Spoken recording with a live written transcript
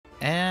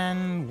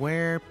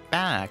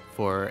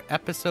for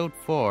episode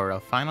 4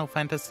 of Final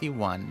Fantasy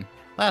 1.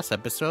 Last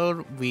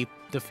episode, we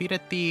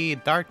defeated the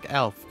Dark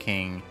Elf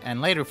King,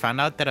 and later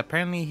found out that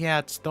apparently he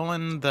had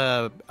stolen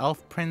the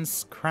Elf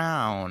Prince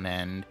crown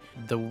and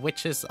the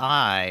Witch's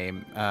Eye,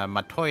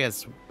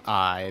 Matoya's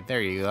Eye,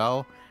 there you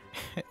go.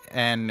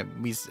 And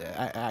we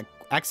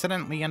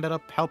accidentally ended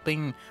up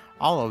helping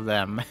all of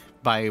them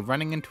by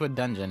running into a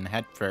dungeon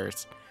head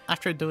first.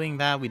 After doing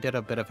that, we did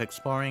a bit of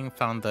exploring,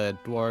 found the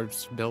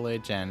dwarves'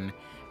 village, and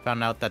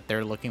found out that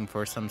they're looking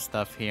for some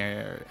stuff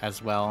here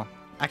as well.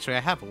 Actually, I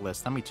have a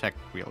list. Let me check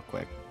real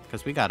quick,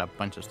 because we got a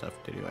bunch of stuff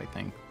to do, I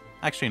think.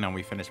 Actually, no,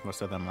 we finished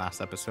most of them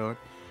last episode.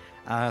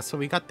 So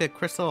we got the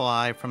Crystal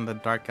Eye from the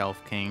Dark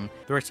Elf King.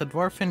 There's a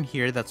dwarf in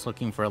here that's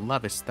looking for a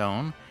Levis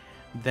Stone.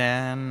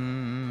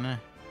 Then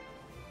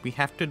we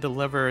have to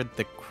deliver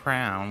the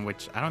crown,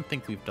 which I don't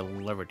think we've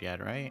delivered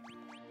yet, right?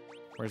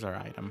 Where's our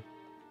item?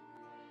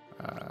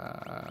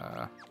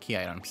 Key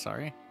item,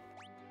 sorry.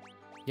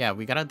 Yeah,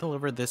 we gotta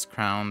deliver this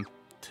crown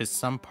to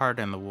some part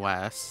in the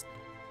west.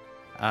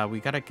 We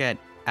gotta get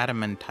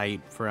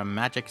adamantite for a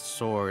magic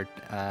sword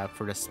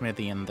for the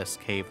smithy in this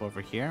cave over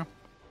here.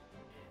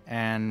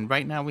 And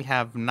right now we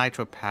have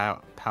nitro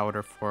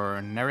powder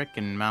for Nerik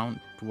and Mount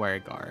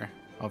Dwargar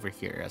over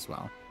here as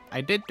well.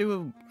 I did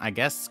do, I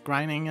guess,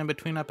 grinding in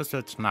between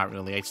episodes. Not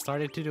really. I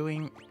started to do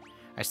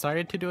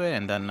it,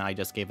 and then I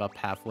just gave up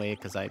halfway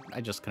because I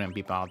just couldn't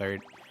be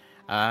bothered.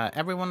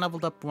 Everyone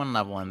leveled up 1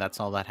 level, and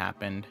that's all that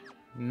happened.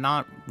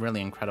 Not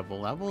really incredible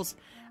levels.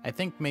 I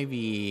think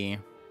maybe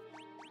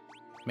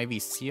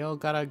Seal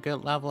got a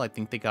good level. I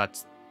think they got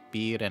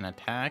speed and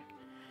attack.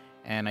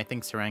 And I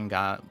think Serang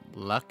got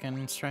luck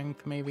and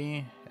strength,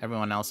 maybe.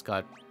 Everyone else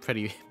got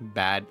pretty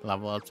bad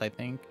level ups, I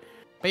think.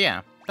 But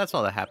yeah, that's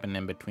all that happened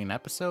in between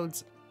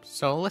episodes.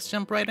 So let's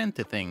jump right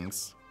into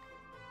things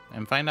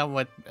and find out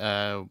what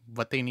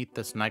they need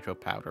this nitro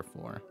powder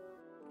for.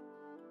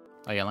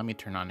 Oh yeah, let me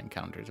turn on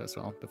encounters as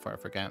well before I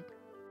forget.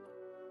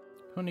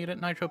 Who needed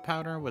nitro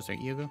powder? Was it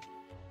you?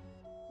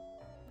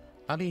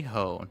 Lally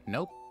Ho.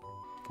 Nope.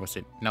 Was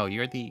it? No,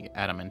 you're the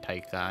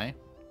adamantite guy.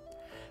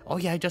 Oh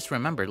yeah, I just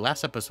remembered.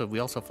 Last episode we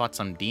also fought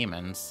some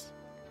demons.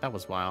 That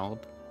was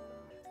wild.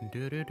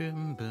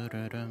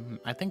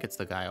 I think it's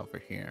the guy over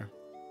here.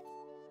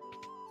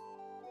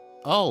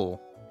 Oh,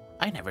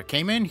 I never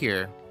came in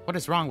here. What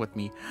is wrong with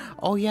me?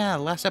 Oh yeah,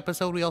 last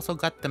episode we also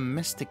got the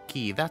Mystic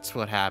Key. That's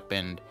what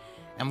happened.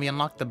 And we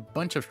unlocked a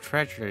bunch of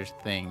treasure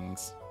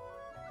things.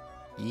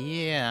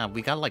 Yeah,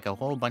 we got like a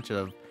whole bunch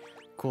of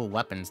cool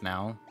weapons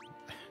now.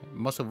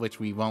 Most of which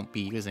we won't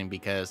be using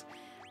because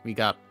we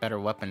got better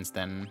weapons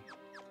than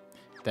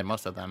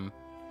most of them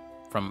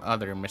from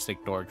other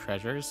Mystic Door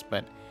treasures.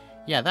 But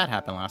yeah, that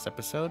happened last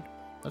episode.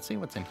 Let's see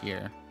what's in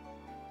here.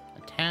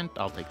 A tent,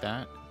 I'll take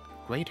that.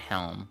 Great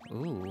Helm.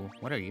 Ooh,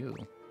 what are you?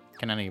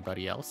 Can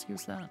anybody else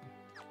use that?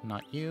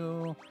 Not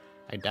you.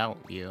 I doubt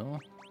you.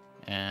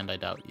 And I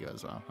doubt you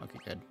as well. Okay,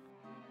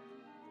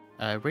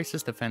 good.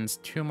 Raises defense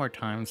 2 more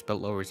times, but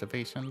lowers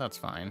evasion. That's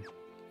fine.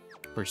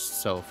 We're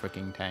so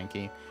freaking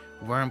tanky.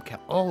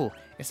 Oh,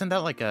 isn't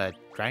that like a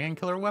dragon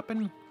killer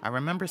weapon? I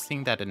remember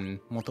seeing that in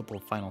multiple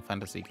Final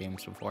Fantasy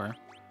games before.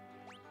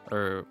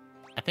 Or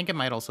I think it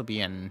might also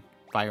be in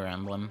Fire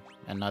Emblem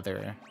and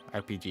other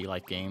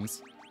RPG-like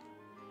games.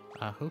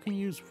 Who can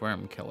use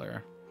Worm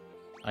Killer?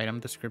 Item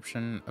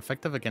description,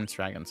 effective against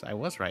dragons. I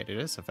was right, it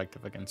is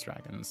effective against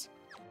dragons.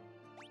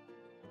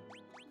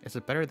 Is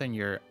it better than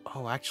your...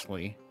 Oh,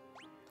 actually,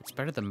 it's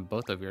better than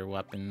both of your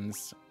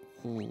weapons.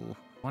 Ooh,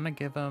 wanna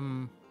give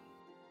them...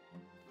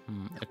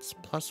 it's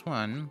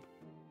 +1.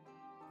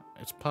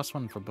 It's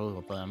 +1 for both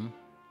of them.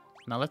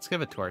 Now let's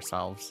give it to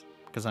ourselves.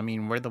 Because, I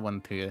mean, we're the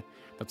one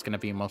that's gonna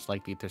be most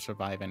likely to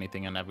survive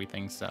anything and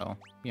everything, so,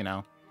 you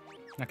know.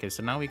 Okay,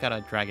 so now we got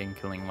a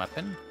dragon-killing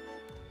weapon.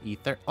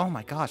 Ether. Oh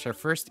my gosh, our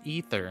first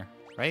Ether,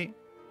 right?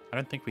 I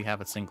don't think we have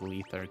a single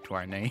Ether to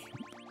our name.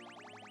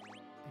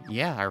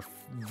 Yeah, our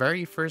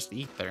very first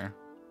Ether.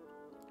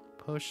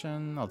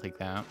 Potion, I'll take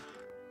that.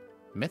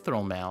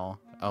 Mithril Mail.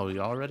 Oh,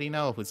 you already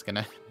know who's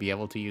gonna be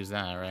able to use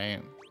that,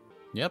 right?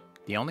 Yep,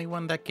 the only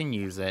one that can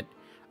use it.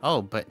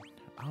 Oh, but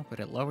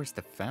it lowers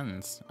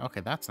defense.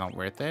 Okay, that's not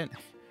worth it.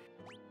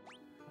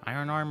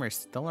 Iron armor is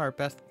still our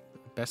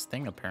best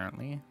thing,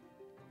 apparently.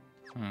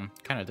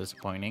 Kind of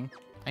disappointing.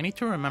 I need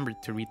to remember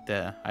to read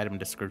the item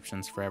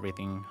descriptions for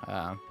everything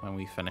when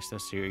we finish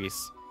this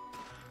series.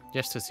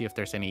 Just to see if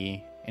there's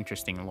any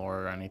interesting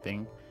lore or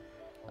anything.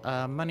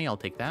 Money, I'll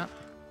take that.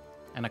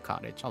 And a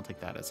cottage, I'll take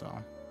that as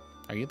well.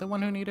 Are you the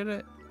one who needed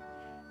it?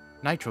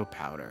 Nitro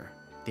powder.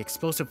 The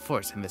explosive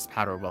force in this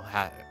powder will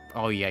have...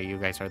 Oh yeah, you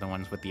guys are the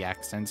ones with the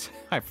accents.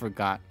 I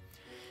forgot.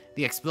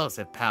 The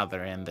explosive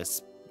powder in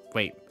this...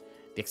 Wait.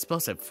 The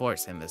explosive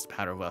force in this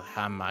powder will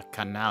have my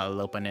canal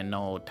open in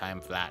no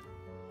time flat.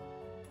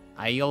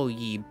 I owe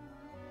ye...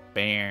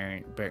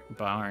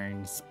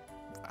 Barnes...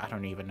 I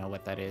don't even know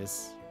what that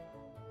is.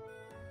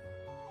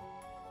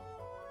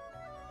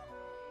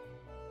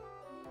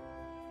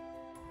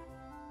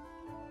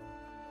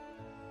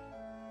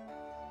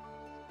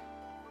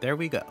 There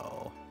we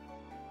go.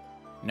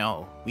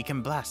 No, we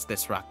can blast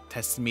this rock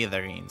to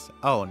smithereens.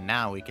 Oh,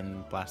 now we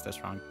can blast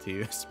this rock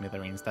to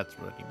smithereens. That's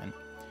what he meant.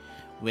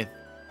 With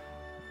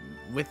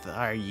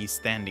are ye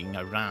standing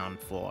around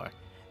for?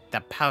 The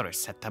powder's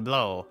set to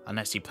blow.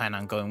 Unless you plan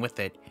on going with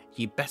it,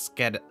 you best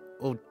get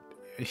out.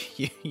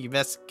 You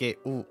best get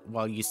out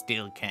while you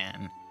still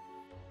can.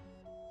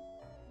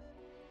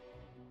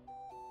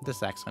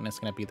 This accent is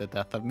gonna be the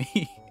death of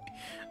me.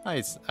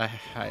 I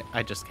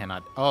just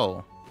cannot.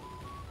 Oh.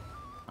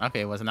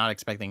 Okay, was not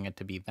expecting it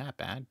to be that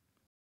bad.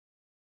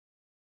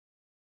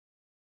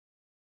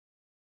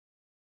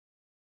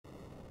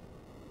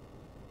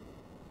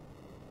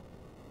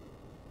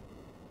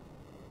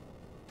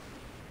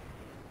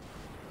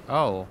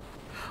 Oh.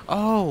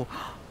 Oh!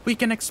 We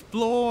can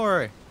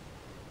explore!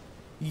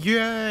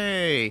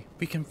 Yay!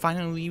 We can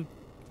finally leave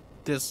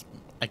this,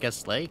 I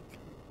guess, lake?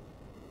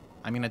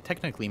 I mean, it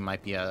technically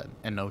might be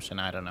an ocean,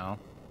 I don't know.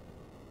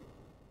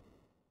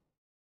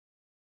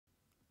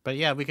 But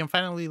yeah, we can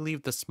finally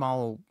leave the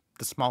small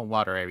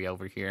water area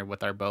over here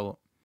with our boat.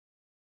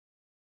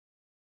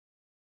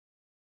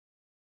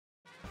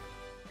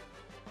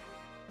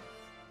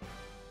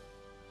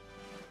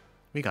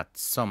 We got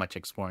so much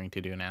exploring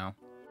to do now.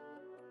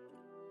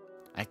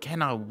 I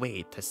cannot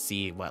wait to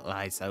see what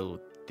lies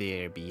out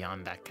there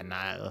beyond that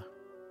canal.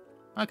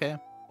 Okay.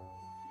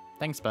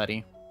 Thanks,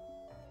 buddy.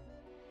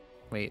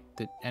 Wait,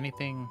 did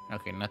anything...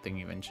 Okay, nothing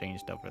even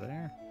changed over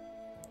there.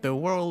 The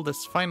world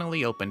is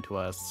finally open to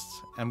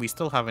us, and we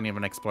still haven't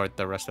even explored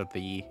the rest of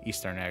the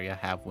eastern area,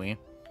 have we?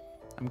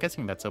 I'm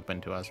guessing that's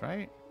open to us,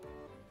 right?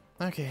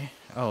 Okay.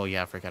 Oh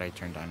yeah, I forgot I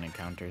turned on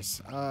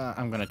encounters.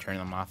 I'm gonna turn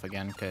them off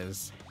again,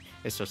 because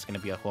it's just gonna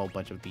be a whole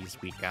bunch of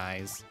these weak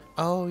guys.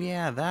 Oh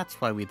yeah,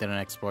 that's why we didn't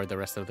explore the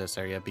rest of this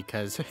area,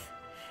 because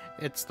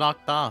it's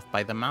locked off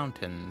by the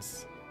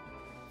mountains.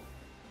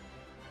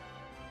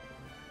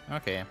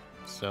 Okay,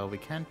 so we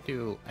can't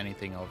do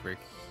anything over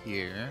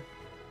here.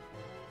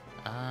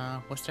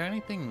 Was there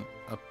anything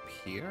up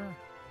here?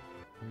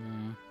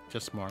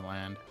 Just more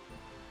land.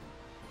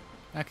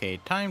 Okay,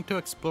 time to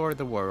explore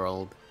the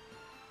world.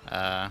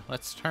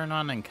 Let's turn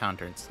on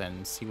encounters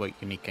and see what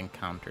unique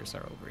encounters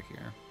are over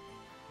here.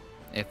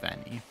 If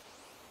any.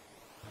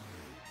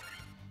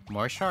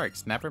 More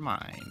sharks, never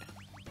mind.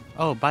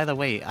 Oh, by the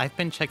way, I've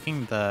been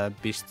checking the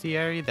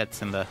bestiary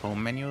that's in the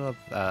home menu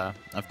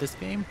of this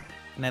game,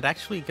 and it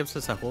actually gives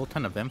us a whole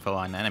ton of info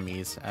on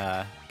enemies.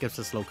 Gives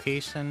us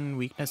location,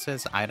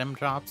 weaknesses, item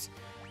drops,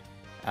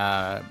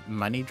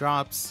 money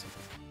drops.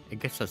 It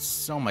gives us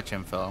so much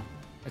info.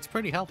 It's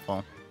pretty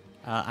helpful.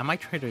 I might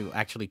try to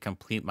actually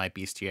complete my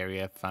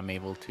bestiary if I'm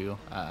able to.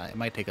 It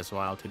might take us a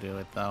while to do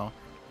it though,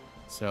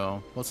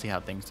 so we'll see how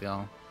things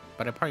go.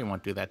 But I probably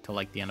won't do that till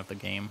like the end of the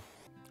game.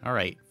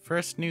 Alright,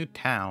 first new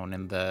town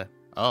in the...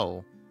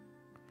 Oh,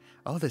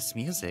 this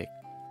music.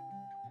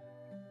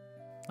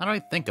 How do I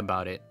think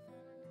about it?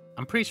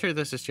 I'm pretty sure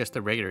this is just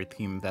a regular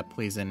theme that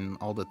plays in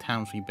all the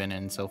towns we've been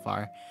in so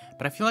far,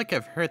 but I feel like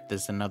I've heard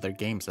this in other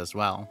games as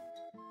well.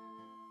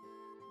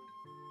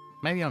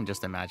 Maybe I'm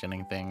just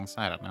imagining things,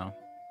 I don't know.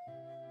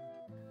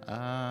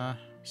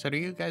 So do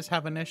you guys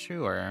have an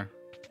issue, or...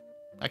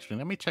 Actually,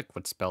 let me check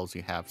what spells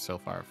you have so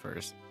far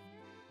first.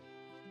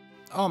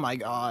 Oh my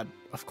god,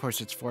 of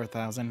course it's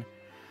 4,000.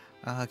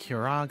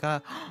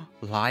 Curaga,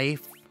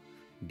 Life,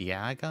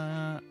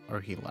 Diaga, or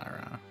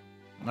Hilara?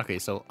 Okay,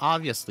 so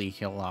obviously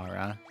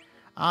Hilara,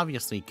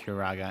 obviously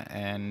Curaga,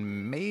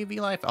 and maybe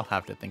Life. I'll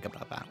have to think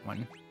about that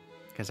one.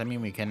 Because, I mean,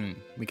 we can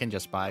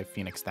just buy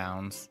Phoenix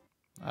Downs.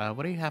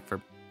 What do you have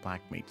for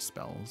Black Mage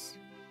spells?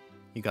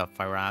 You got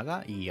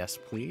Firaga, yes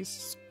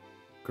please.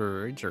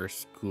 Scourge or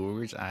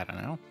Scourge, I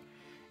don't know.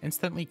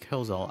 Instantly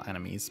kills all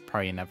enemies,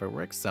 probably never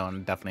works, so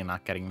I'm definitely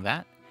not getting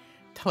that.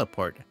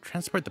 Teleport,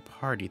 transport the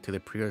party to the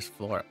previous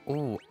floor.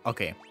 Oh,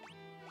 okay.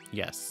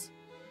 Yes.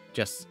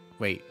 Just,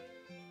 wait.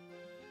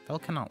 Fel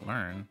cannot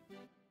learn.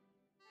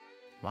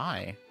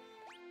 Why?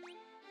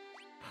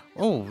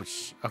 Oh,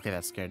 okay,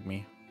 that scared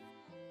me.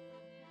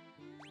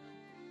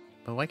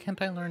 But why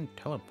can't I learn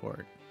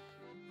Teleport?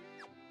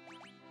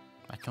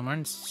 I can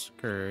learn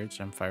Scourge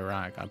and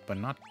Firaga, but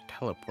not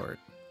Teleport.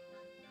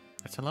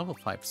 It's a level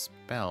 5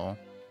 spell.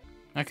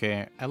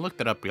 Okay, I looked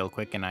it up real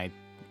quick and I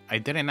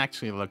didn't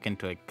actually look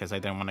into it because I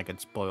didn't want to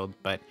get spoiled,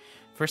 but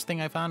first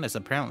thing I found is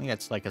apparently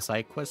it's like a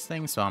side quest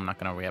thing, so I'm not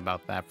going to worry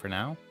about that for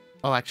now.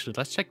 Oh, actually,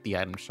 let's check the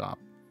item shop.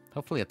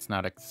 Hopefully it's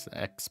not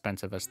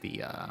expensive as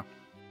the,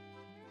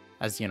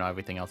 as, you know,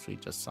 everything else we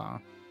just saw.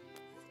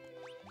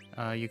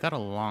 You got a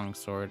long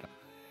sword.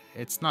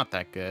 It's not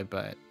that good,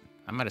 but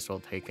I might as well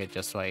take it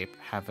just so I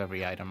have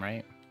every item,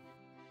 right?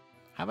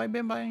 Have I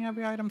been buying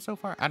every item so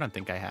far? I don't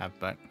think I have,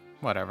 but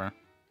whatever.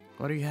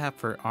 What do you have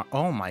for...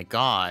 Oh my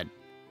god.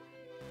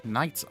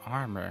 Knight's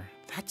armor.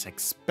 That's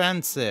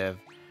expensive.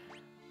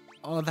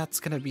 Oh, that's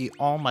gonna be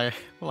all my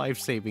life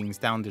savings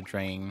down the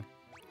drain.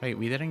 Wait,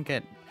 we didn't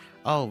get...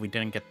 Oh, we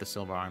didn't get the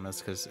silver armlets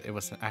because it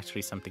was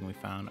actually something we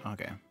found.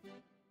 Okay.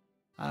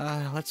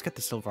 Let's get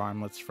the silver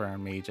armlets for our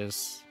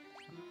mages.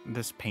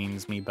 This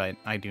pains me, but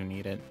I do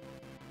need it.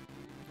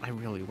 I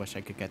really wish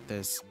I could get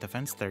this.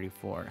 Defense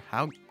 34.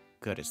 How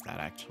good is that,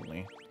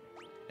 actually?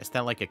 Is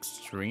that, like,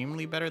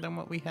 extremely better than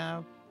what we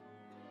have?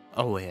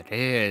 Oh, it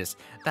is.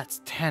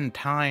 That's 10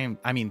 times,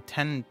 I mean,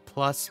 10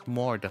 plus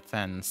more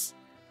defense.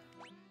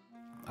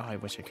 Oh, I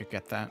wish I could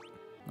get that.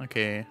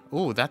 Okay.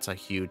 Oh, that's a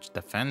huge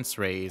defense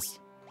raise.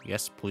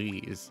 Yes,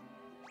 please.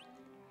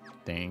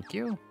 Thank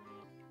you.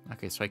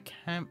 Okay, so I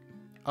can't...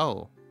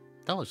 Oh,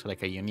 that looks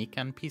like a unique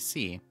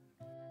NPC.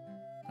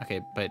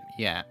 Okay, but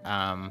yeah,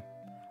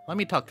 let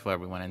me talk to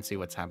everyone and see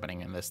what's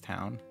happening in this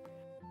town.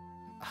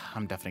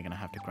 I'm definitely gonna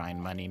have to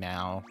grind money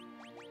now.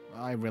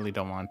 I really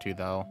don't want to,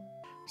 though.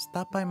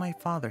 Stop by my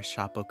father's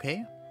shop,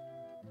 okay?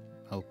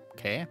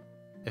 Okay.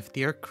 If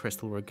the Earth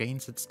Crystal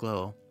regains its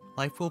glow,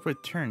 life will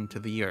return to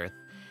the Earth.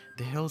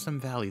 The hills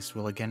and valleys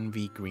will again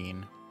be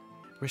green.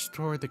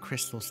 Restore the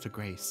crystals to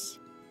grace.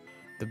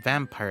 The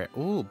vampire.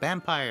 Ooh,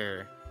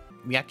 vampire!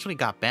 We actually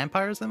got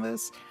vampires in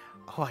this?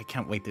 Oh, I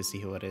can't wait to see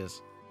who it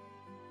is.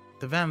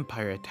 The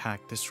vampire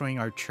attacked, destroying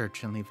our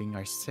church and leaving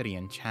our city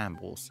in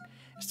shambles.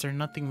 Is there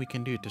nothing we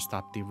can do to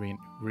stop the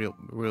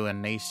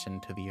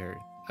ruination to the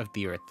earth? Of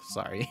the earth,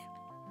 sorry.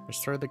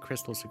 Restore the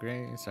crystals to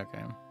grace.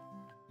 Okay.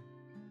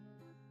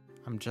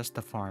 I'm just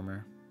a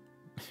farmer.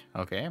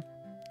 Okay.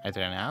 I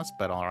didn't ask,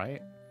 but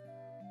alright.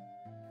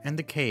 In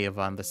the cave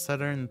on the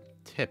southern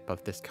tip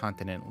of this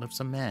continent lives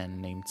a man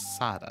named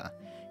Sada.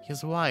 He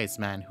is a wise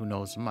man who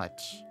knows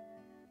much.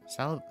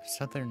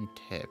 Southern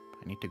tip.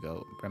 I need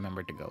to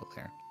remember to go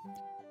there.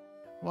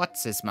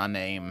 What's is my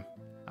name?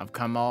 I've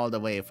come all the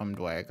way from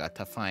Dwerga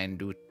to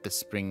find out the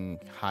spring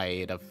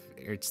hide of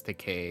Earth's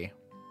decay.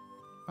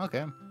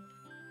 Okay.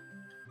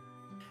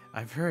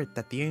 I've heard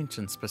that the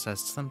ancients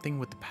possessed something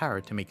with the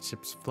power to make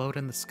ships float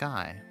in the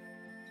sky.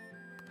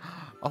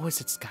 Oh, is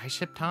it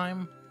skyship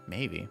time?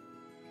 Maybe.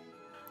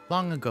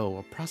 Long ago,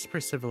 a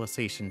prosperous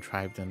civilization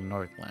thrived in the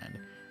Northland.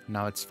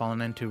 Now it's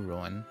fallen into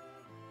ruin.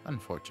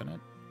 Unfortunate.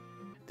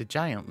 The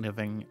giant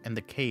living in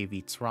the cave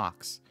eats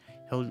rocks.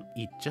 He'll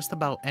eat just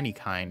about any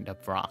kind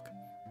of rock,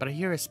 but I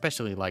hear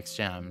especially likes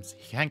gems.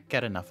 He can't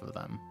get enough of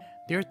them.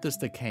 The earth is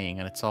decaying,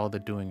 and it's all the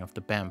doing of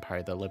the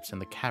vampire that lives in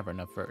the cavern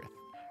of earth.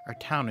 Our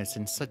town is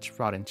in such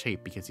rotten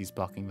shape because he's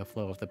blocking the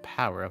flow of the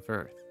power of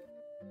earth.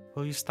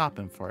 Will you stop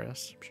him for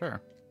us?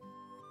 Sure.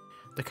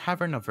 The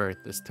Cavern of Earth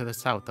is to the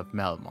south of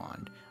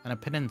Melmond, on a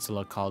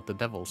peninsula called the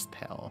Devil's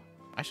Tail.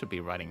 I should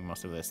be writing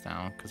most of this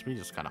down, because we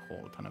just got a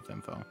whole ton of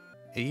info.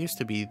 It used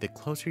to be the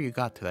closer you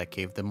got to that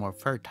cave, the more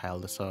fertile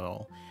the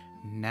soil.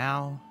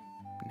 Now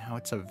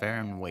it's a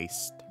barren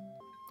waste.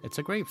 It's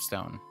a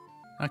gravestone.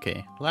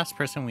 Okay, last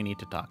person we need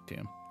to talk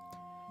to.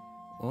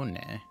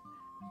 Une.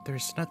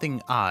 There's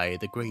nothing I,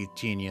 the great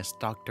genius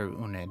Dr.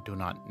 Une, do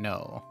not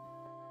know.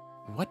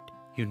 What?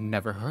 You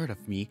never heard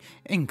of me?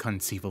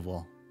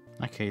 Inconceivable.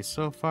 Okay,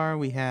 so far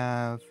we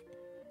have...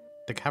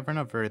 The Cavern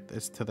of Earth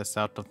is to the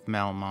south of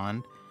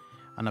Melmond,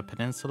 on a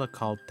peninsula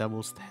called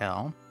Devil's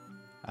Tail.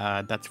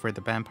 That's where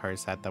the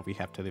vampire's at that we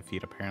have to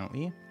defeat,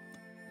 apparently.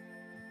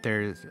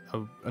 There's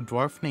a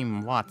dwarf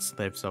named Watts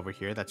lives over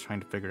here that's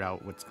trying to figure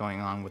out what's going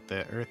on with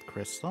the Earth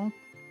Crystal.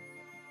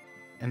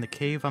 In the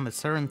cave on the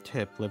southern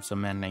tip lives a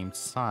man named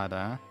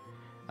Sada.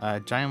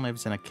 Giant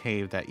lives in a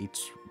cave that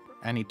eats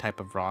any type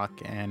of rock,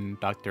 and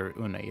Dr.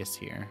 Une is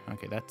here.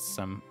 Okay, that's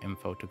some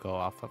info to go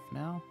off of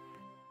now.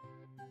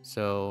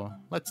 So,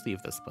 let's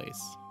leave this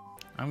place.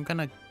 I'm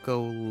gonna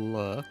go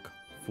look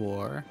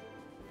for...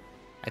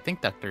 I think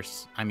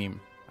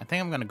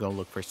I'm gonna go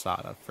look for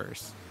Sada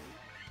first.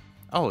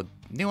 Oh,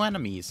 new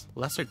enemies.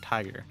 Lesser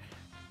Tiger.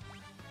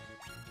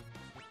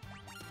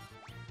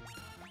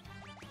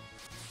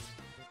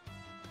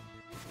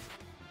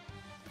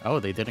 Oh,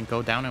 they didn't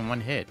go down in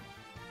one hit.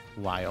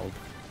 Wild.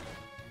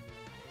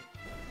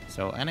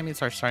 So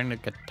enemies are starting to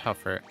get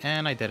tougher,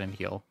 and I didn't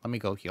heal. Let me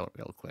go heal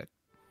real quick.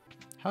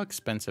 How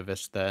expensive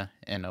is the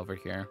inn over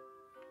here?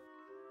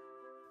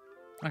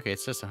 Okay,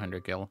 it's just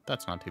 100 gil.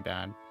 That's not too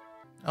bad.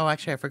 Oh,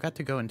 actually, I forgot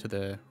to go into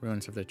the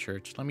ruins of the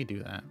church. Let me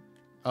do that.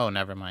 Oh,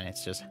 never mind.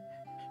 It's just...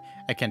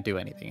 I can't do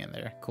anything in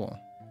there. Cool.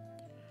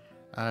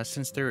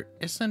 Since there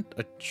isn't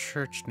a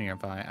church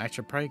nearby, I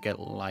should probably get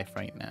life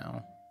right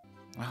now.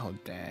 Oh,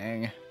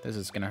 dang. This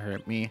is gonna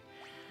hurt me.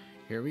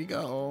 Here we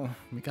go.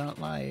 We got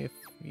life.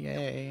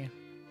 Yay.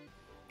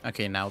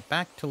 Okay, now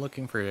back to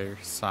looking for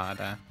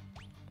Sada.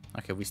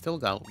 Okay, we still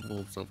got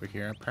wolves over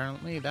here,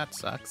 apparently. That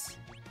sucks.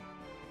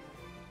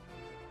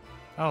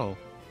 Oh,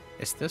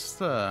 is this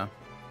the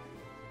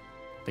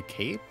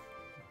cave?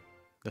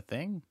 The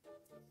thing?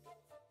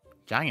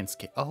 Giant's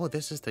Cave. Oh,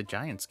 this is the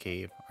Giant's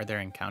Cave. Are there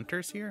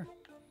encounters here?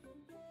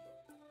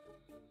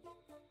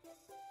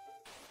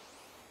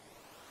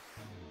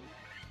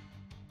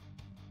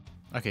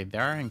 Okay,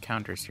 there are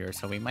encounters here,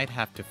 so we might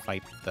have to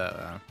fight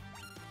the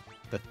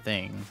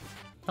thing.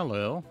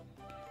 Hello.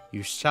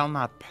 You shall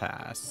not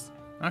pass.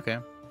 Okay.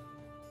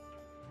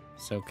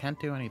 So can't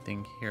do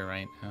anything here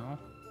right now.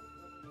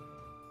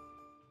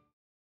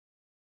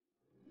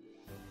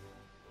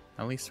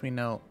 At least we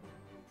know...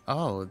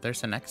 Oh,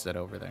 there's an exit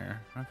over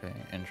there. Okay,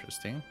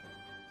 interesting.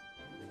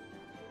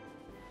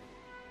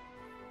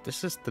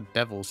 This is the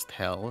Devil's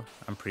Tail,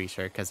 I'm pretty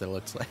sure, because it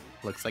looks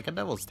like a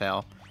devil's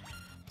tail.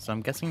 So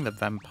I'm guessing the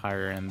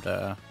vampire and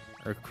the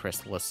earth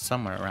crystal is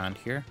somewhere around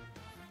here.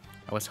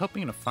 I was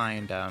hoping to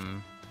find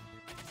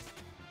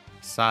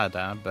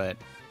Sada, but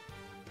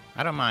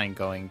I don't mind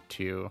going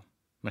to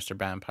Mr.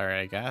 Vampire,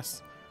 I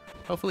guess.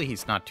 Hopefully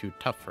he's not too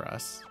tough for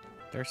us.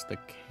 There's the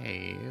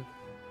cave.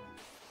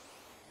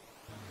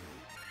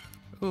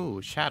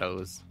 Ooh,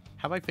 shadows.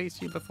 Have I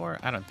faced you before?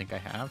 I don't think I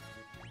have.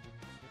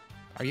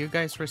 Are you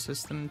guys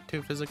resistant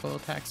to physical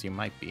attacks? You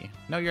might be.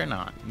 No, you're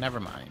not. Never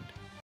mind.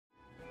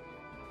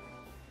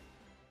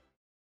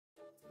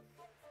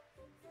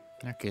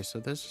 Okay, so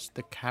this is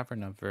the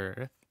Cavern of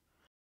Earth.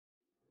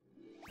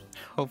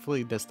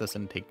 Hopefully this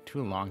doesn't take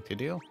too long to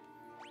do.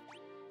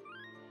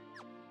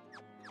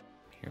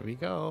 Here we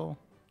go.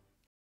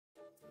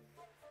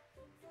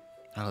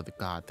 Oh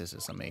god, this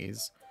is a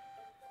maze.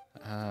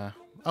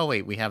 Oh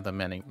wait, we have the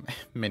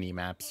mini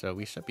map, so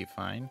we should be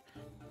fine.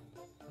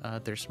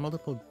 There's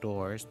multiple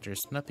doors.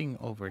 There's nothing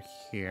over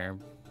here.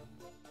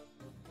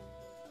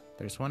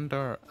 There's one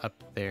door up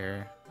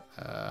there.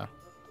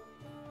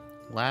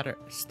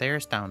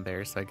 Stairs down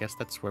there, so I guess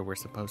that's where we're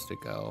supposed to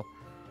go.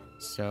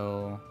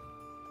 So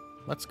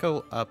let's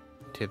go up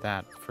to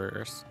that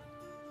first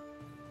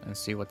and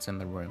see what's in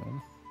the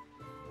room.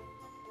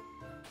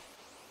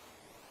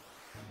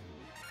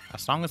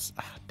 As long as...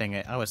 dang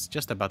it, I was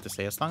just about to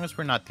say, as long as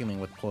we're not dealing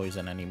with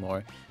poison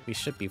anymore, we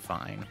should be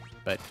fine.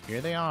 But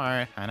here they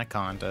are,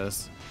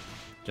 anacondas.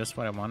 Just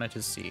what I wanted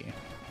to see.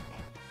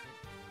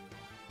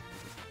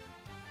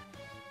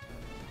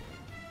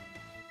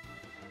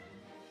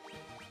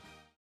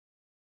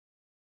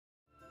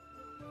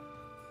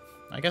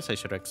 I guess I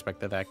should have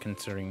expected that,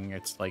 considering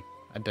it's like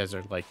a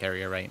desert-like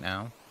area right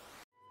now.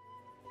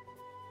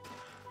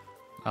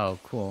 Oh,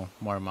 cool.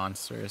 More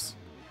monsters.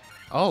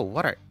 Oh,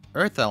 what are...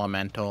 Earth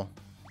Elemental.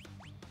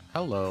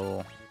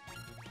 Hello.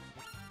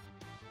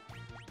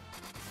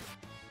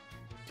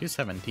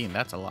 217,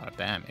 that's a lot of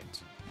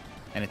damage.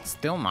 And it's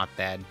still not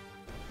dead.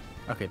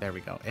 Okay, there we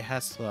go. It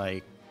has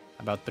like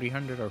about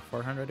 300 or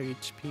 400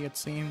 HP, it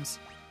seems.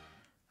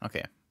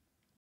 Okay.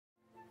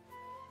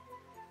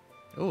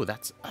 Ooh,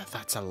 that's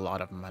a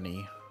lot of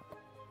money.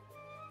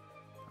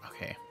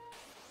 Okay.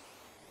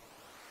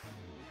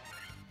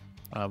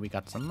 We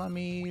got some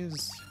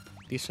mummies.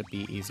 These should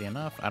be easy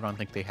enough. I don't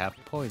think they have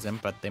poison,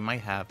 but they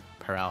might have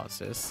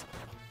paralysis.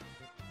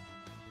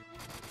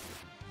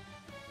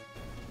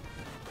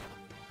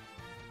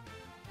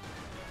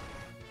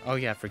 Oh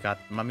yeah, I forgot.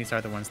 Mummies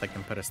are the ones that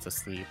can put us to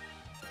sleep.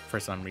 For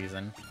some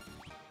reason.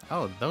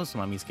 Oh, those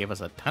mummies gave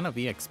us a ton of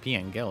EXP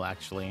and gil,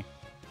 actually.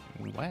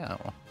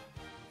 Wow.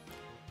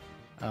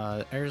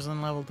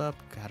 Erzin leveled up.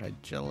 Got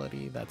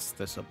agility. That's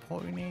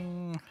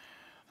disappointing.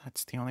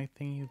 That's the only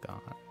thing you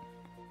got.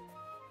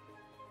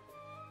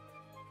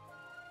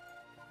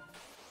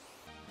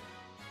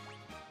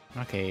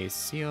 Okay,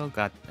 Seal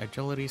got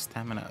agility,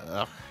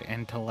 stamina,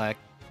 intellect.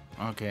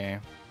 Okay.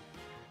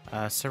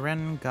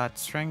 Seren got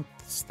strength,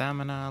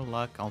 stamina,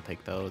 luck. I'll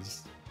take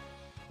those.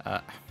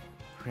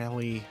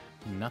 Really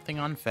nothing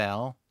on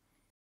Fel.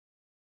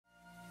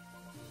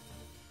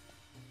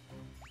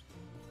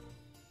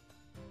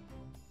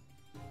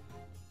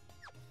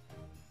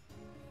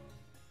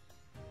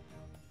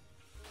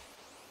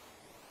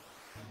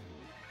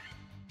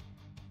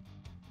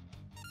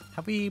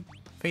 Have we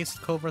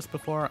faced Cobras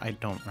before? I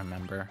don't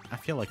remember. I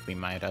feel like we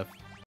might have.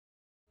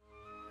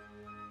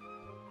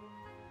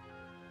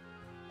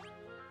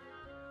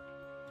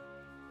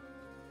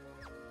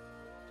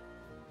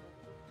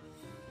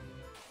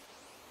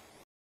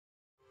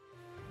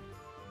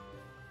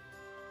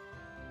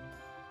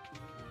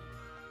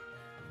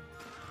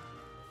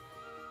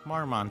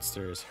 More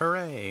monsters.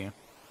 Hooray!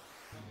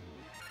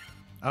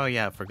 Oh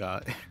yeah, I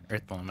forgot.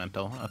 Earth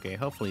Elemental. Okay,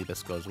 hopefully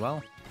this goes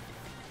well.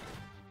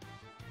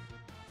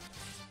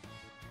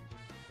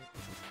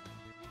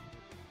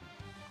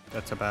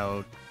 That's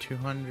about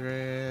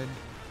 200.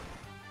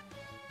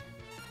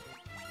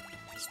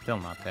 Still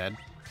not dead.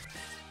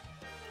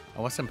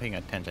 I wasn't paying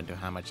attention to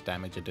how much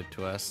damage it did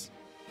to us.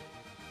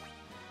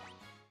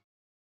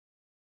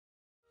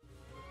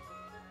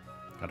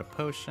 Got a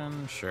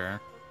potion,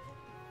 sure.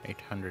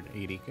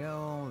 880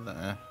 gil.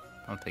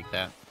 I'll take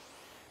that.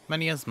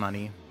 Money is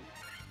money.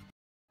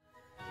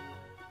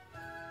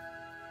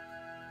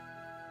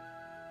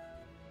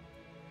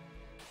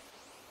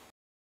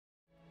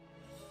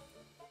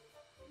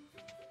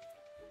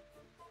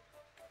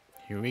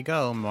 Here we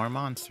go, more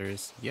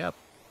monsters. Yep,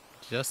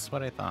 just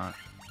what I thought.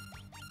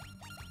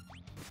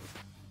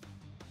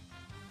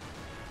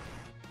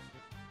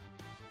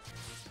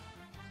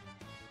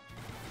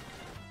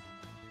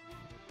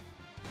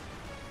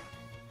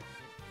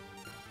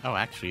 Oh,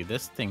 actually,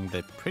 this thing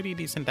did pretty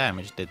decent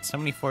damage. Did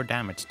 74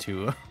 damage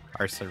to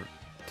our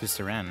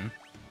Seren.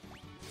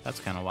 That's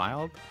kind of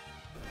wild.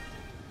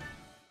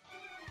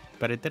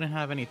 But it didn't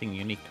have anything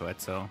unique to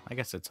it, so I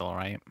guess it's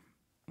alright.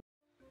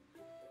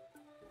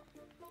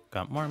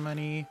 Got more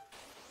money,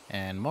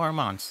 and more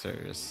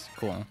monsters.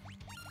 Cool.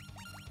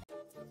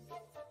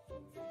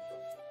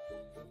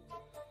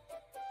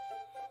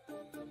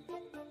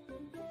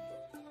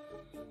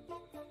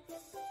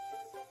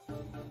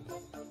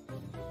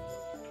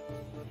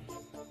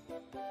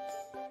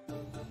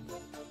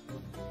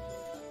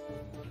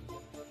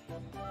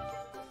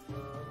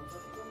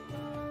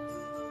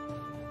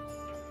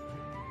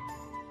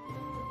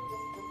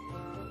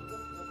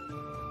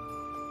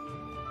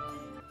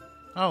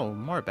 Oh,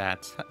 more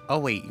bats. Oh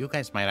wait, you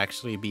guys might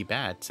actually be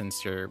bats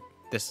since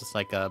this is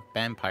like a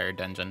vampire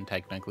dungeon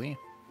technically.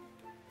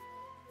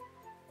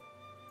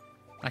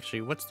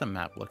 Actually, what's the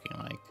map looking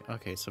like?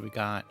 Okay, so we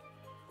got...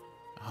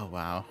 Oh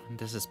wow,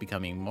 this is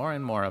becoming more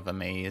and more of a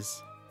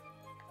maze.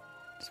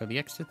 So the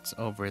exit's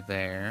over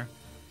there.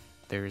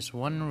 There's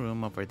one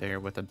room over there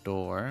with a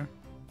door.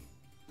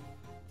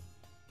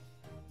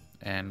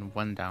 And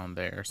one down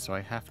there, so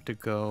I have to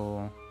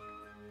go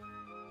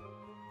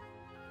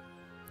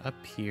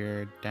up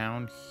here,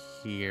 down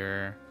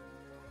here,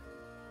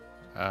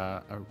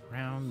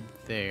 around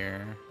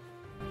there.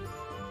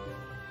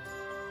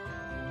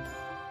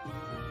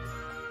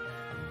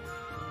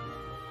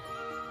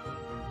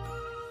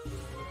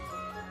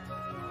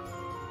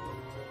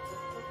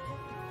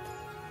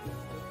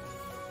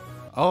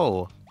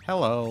 Oh,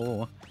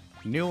 hello.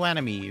 New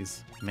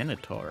enemies,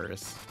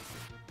 Minotaurs.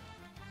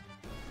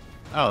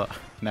 Oh,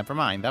 never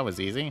mind, that was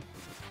easy.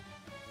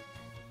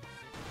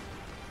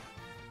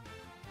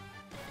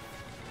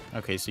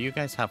 Okay, so you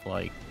guys have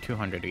like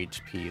 200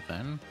 HP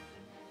then.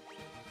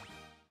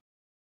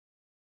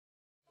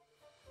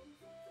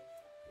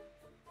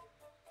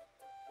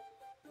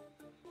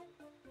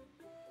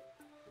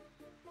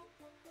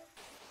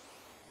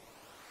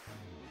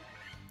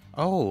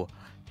 Oh,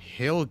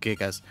 Hill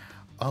Gigas.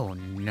 Oh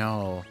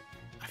no.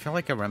 I feel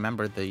like I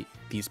remember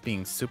these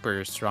being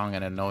super strong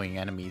and annoying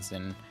enemies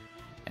in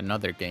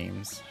other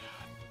games.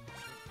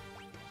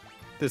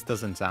 This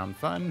doesn't sound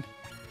fun.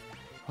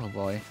 Oh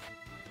boy.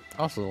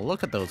 Also,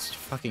 look at those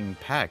fucking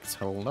packs.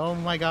 Hello,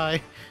 my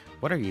guy.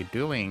 What are you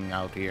doing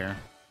out here?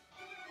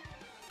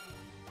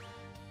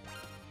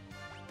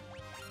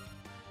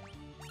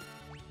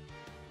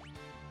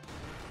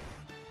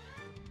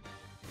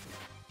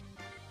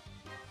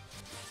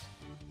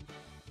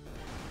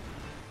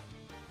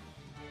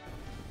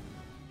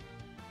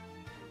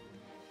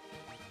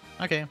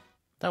 Okay,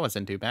 that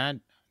wasn't too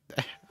bad.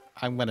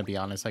 I'm gonna be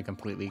honest, I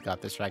completely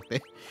got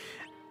distracted.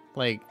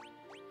 Like,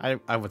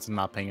 I was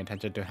not paying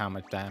attention to how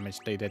much damage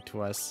they did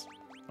to us,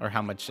 or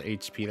how much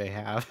HP they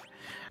have.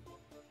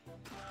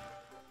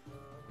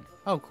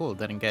 Oh cool,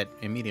 didn't get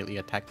immediately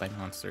attacked by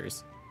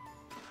monsters.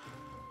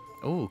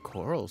 Oh,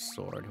 Coral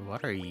Sword,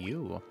 what are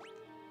you?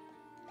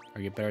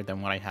 Are you better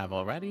than what I have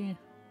already?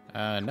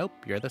 Nope,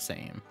 you're the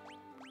same.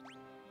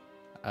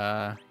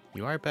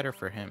 You are better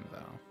for him,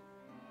 though.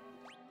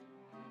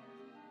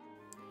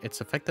 It's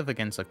effective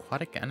against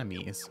aquatic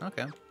enemies.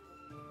 Okay.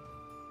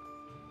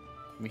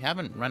 We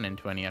haven't run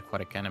into any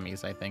aquatic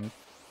enemies, I think.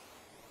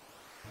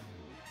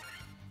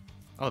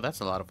 Oh, that's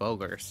a lot of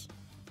ogres.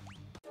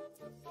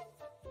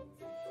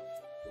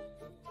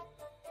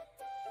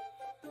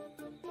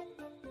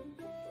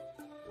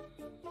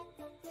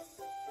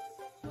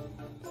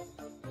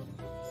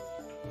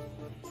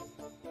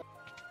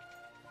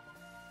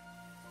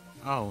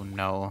 Oh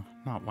no,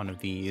 not one of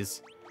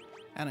these.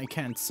 And I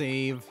can't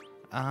save.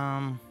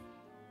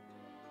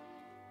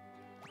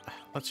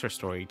 Let's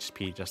restore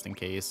HP just in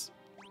case.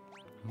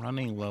 I'm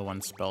running low on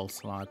spell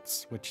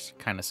slots, which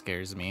kind of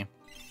scares me.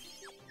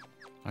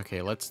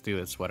 Okay, let's do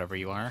this, whatever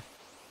you are.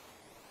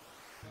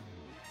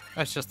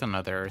 That's just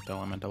another Earth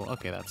Elemental.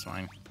 Okay, that's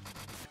fine.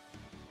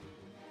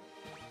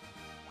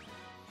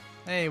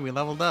 Hey, we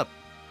leveled up.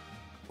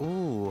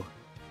 Ooh.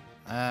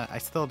 I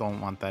still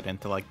don't want that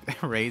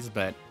intellect raise,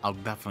 but I'll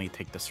definitely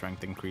take the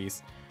strength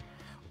increase.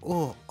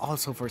 Oh,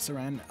 also for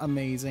Saran,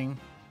 amazing.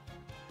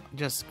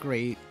 Just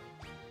great.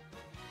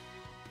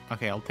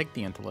 Okay, I'll take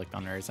the intellect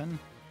on Urzen.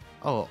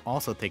 Oh,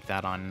 also take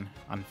that on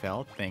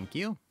Fel, thank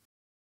you.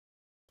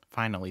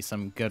 Finally,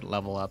 some good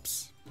level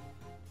ups.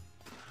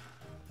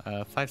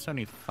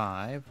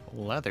 575,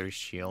 leather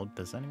shield,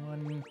 does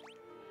anyone...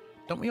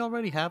 Don't we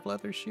already have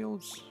leather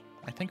shields?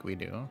 I think we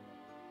do.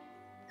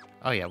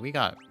 Oh yeah, we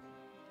got...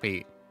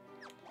 Wait.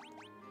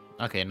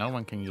 Okay, no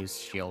one can use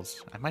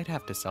shields. I might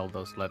have to sell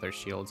those leather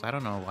shields. I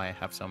don't know why I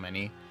have so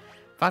many.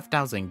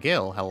 5,000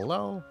 gil,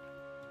 hello?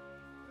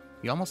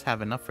 You almost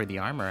have enough for the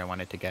armor I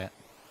wanted to get.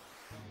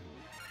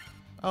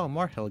 Oh,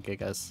 more Hill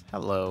Gigas.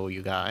 Hello,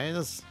 you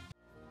guys.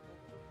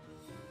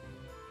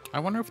 I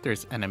wonder if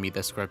there's enemy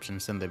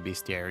descriptions in the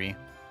bestiary.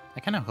 I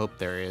kind of hope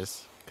there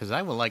is, because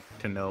I would like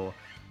to know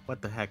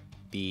what the heck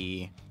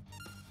the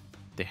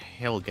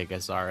Hill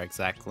Gigas are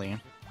exactly.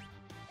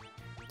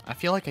 I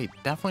feel like I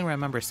definitely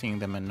remember seeing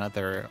them in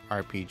other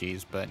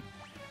RPGs, but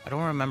I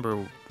don't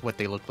remember what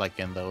they look like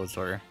in those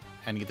or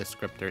any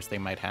descriptors they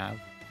might have.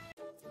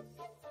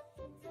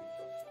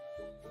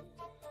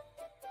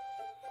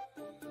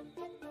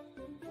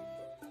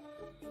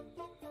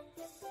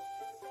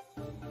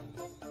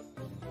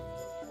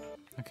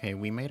 Okay,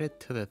 we made it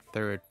to the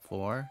 3rd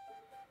floor.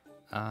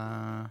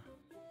 I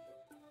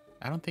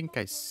don't think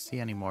I see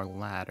any more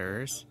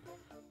ladders,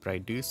 but I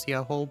do see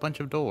a whole bunch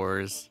of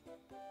doors.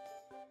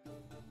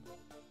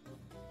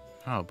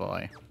 Oh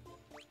boy.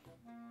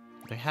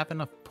 They have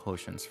enough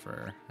potions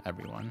for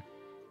everyone.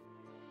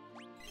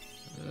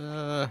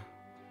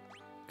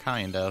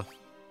 Kind of.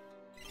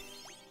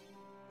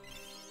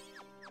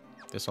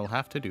 This'll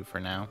have to do for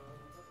now.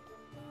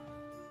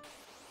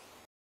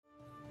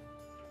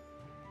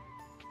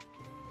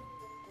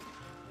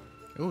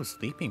 Ooh,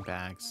 sleeping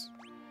bags.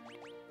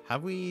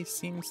 Have we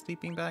seen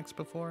sleeping bags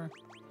before?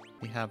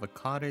 We have a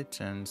cottage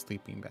and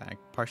sleeping bag.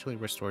 Partially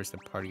restores the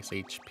party's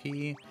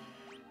HP.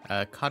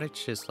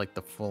 Cottage is like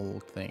the full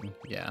thing.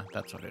 Yeah,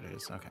 that's what it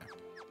is. Okay.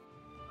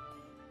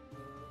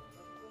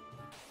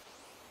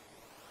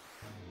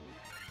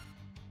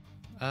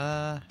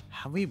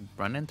 Have we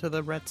run into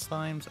the red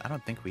slimes? I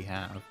don't think we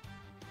have.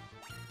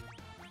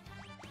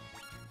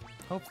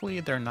 Hopefully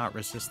they're not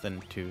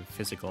resistant to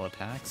physical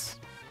attacks.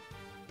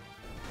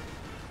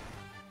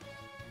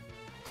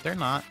 They're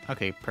not?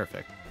 Okay,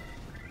 perfect.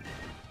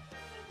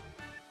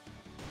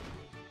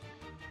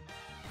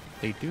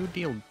 They do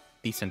deal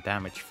decent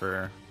damage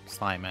for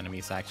slime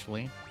enemies,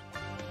 actually.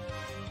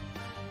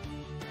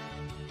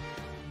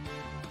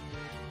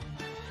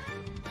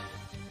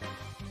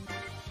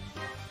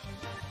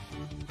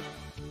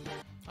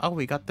 Oh,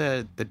 we got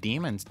the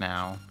demons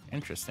now.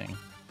 Interesting.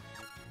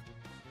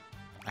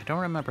 I don't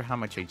remember how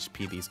much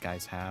HP these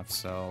guys have,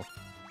 so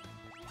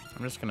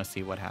I'm just gonna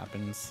see what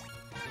happens.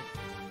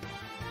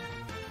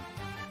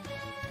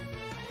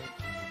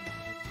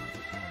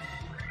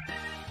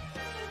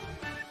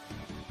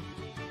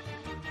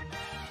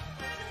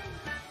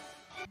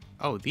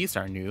 Oh, these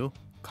are new.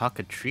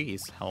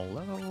 Cockatrice,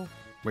 hello?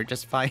 We're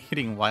just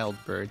fighting wild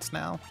birds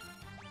now?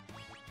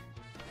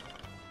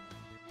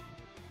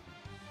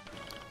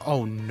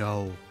 Oh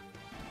no.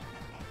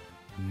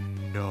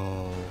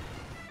 No.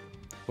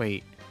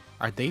 Wait,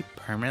 are they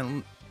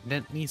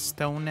permanently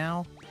stone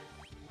now?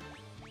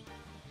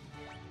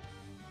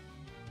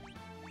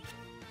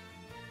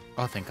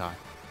 Oh, thank God.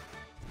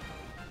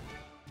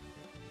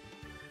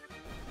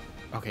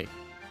 Okay,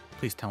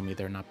 please tell me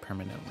they're not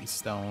permanently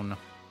stone.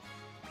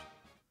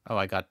 Oh,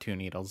 I got 2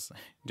 needles.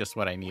 Just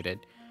what I needed.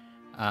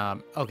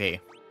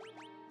 Okay.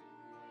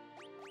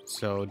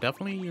 So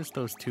definitely use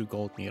those 2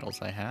 gold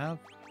needles I have.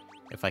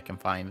 If I can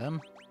find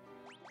them.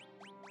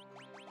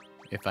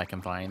 If I can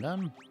find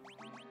them.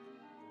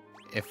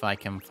 If I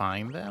can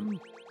find them.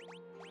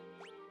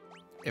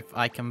 If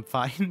I can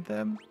find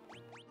them.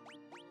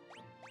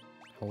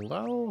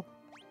 Hello?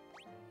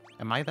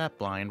 Am I that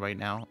blind right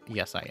now?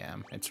 Yes, I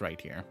am. It's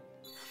right here.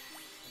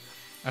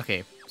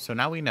 Okay, so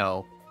now we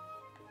know.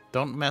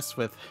 Don't mess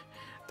with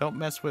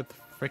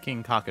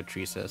freaking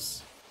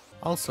cockatrices.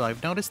 Also,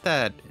 I've noticed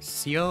that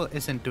Seo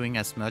isn't doing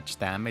as much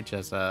damage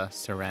as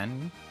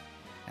Seren.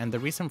 And the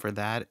reason for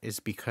that is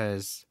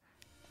because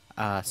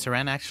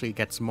Seren actually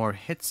gets more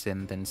hits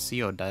in than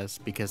Seo does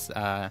because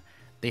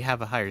they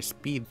have a higher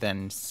speed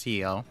than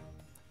Seo.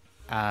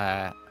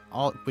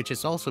 Which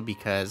is also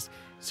because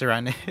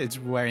Seren is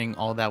wearing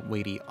all that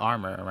weighty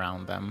armor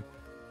around them.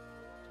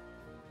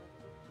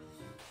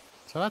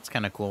 So that's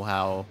kind of cool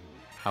how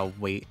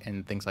weight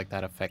and things like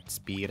that affect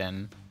speed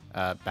and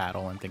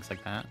battle and things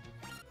like that.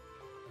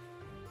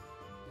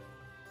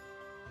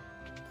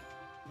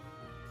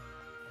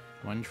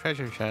 One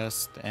treasure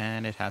chest,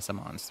 and it has a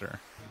monster.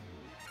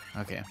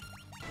 Okay.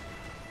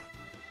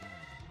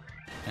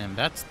 And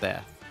that's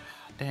death.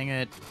 Dang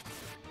it.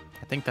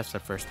 I think that's the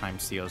first time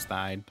Seo's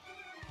died.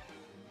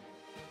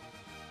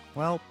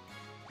 Well,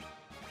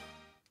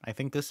 I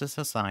think this is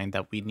a sign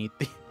that we need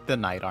the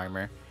knight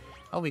armor.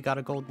 Oh, we got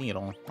a gold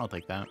needle. I'll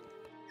take that.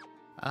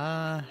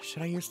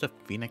 Should I use the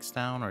Phoenix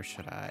down or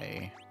should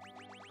I...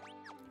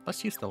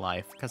 Let's use the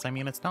life, because I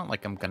mean, it's not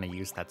like I'm gonna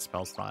use that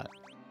spell slot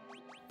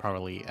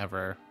probably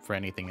ever for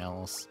anything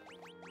else.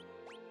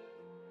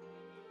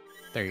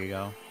 There you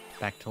go.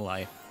 Back to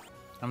life.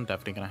 I'm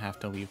definitely gonna have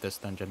to leave this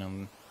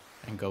dungeon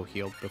and go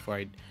healed before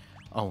I...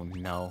 Oh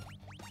no.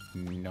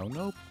 No,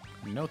 nope.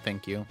 No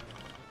thank you.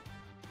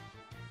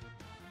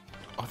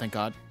 Oh thank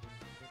God.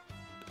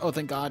 Oh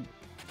thank God.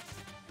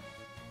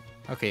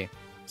 Okay,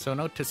 so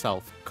note to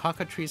self.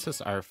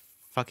 Cockatrices are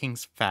fucking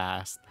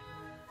fast.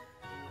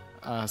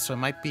 So it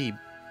might be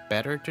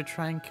better to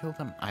try and kill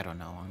them? I don't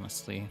know,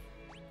 honestly.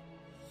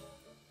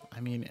 I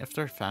mean, if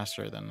they're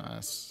faster than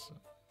us,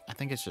 I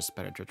think it's just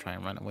better to try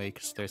and run away,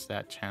 because there's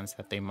that chance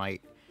that they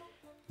might,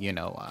 you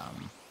know,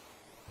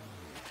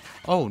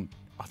 Oh,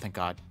 thank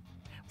God.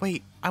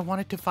 Wait, I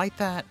wanted to fight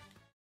that!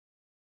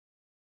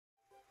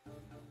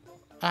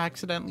 I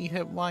accidentally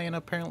hit Y, and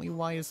apparently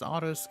Y is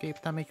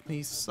auto-escape. That makes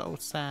me so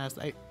sad.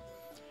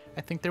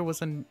 I think there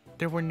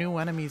were new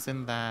enemies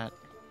in that.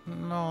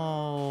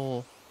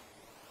 No.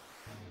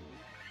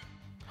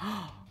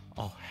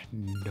 Oh,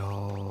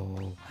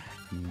 no.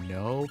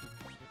 Nope.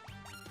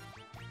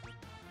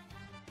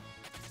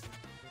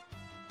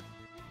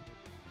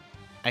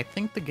 I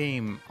think the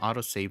game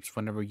auto-saves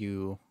whenever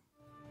you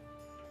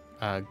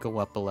go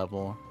up a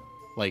level.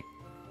 Like,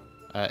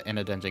 in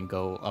a dungeon,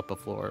 go up a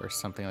floor or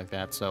something like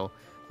that. So,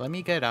 let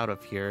me get out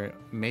of here.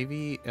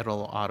 Maybe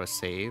it'll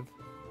auto-save.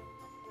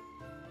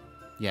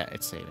 Yeah,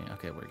 it's saving.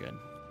 Okay, we're good.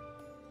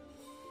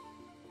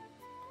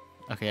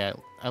 Okay,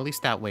 at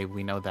least that way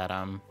we know that,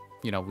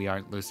 you know, we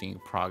aren't losing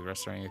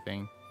progress or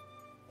anything.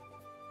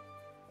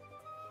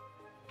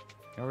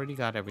 I already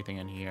got everything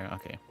in here.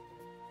 Okay.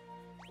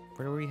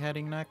 Where are we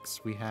heading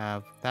next? We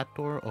have that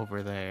door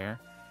over there.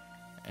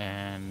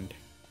 And...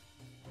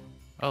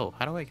 Oh,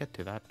 how do I get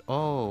to that?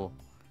 Oh,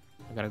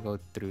 I gotta go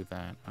through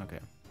that. Okay.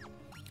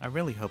 I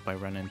really hope I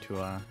run into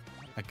a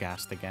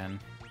Ghast again.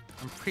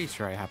 I'm pretty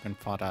sure I haven't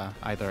fought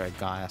either a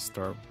Ghast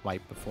or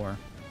White before.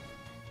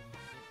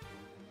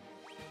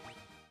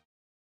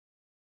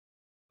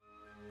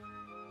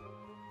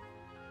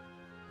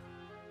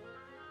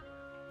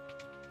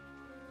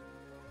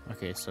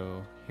 Okay,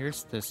 so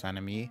here's this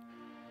enemy.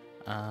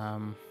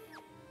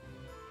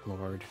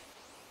 Lord.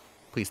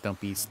 Please don't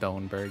be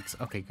Stonebergs.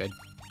 Okay, good.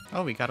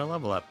 Oh, we got a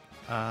level up.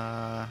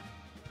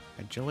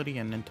 Agility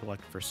and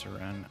intellect for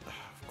Seren.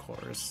 Of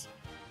course.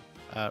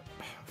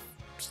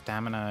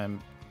 Stamina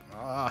and...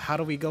 how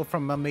do we go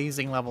from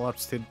amazing level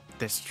ups to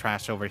this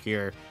trash over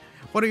here?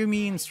 What do you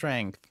mean,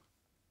 strength?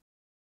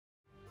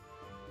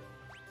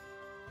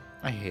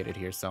 I hate it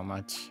here so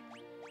much.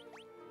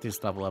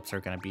 These level ups are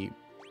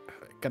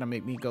gonna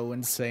make me go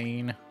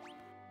insane.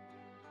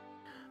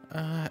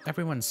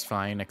 Everyone's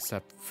fine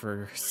except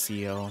for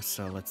Seal,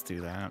 so let's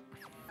do that.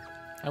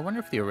 I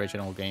wonder if the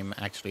original game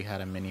actually had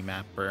a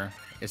mini-map, or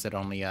is it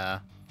only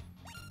a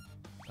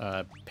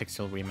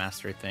pixel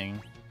remaster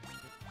thing?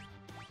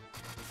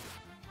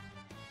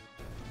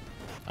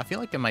 I feel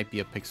like it might be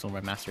a pixel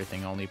remaster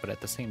thing only, but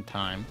at the same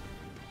time,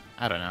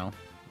 I don't know.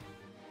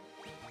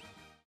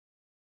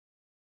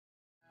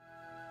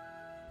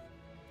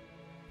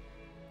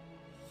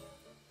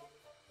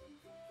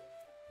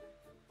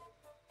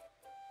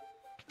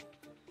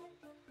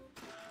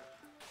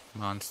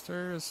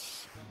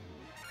 Monsters.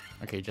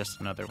 Okay, just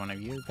another one of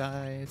you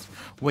guys.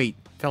 Wait,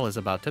 Fella's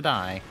about to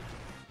die.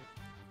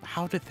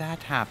 How did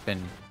that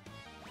happen?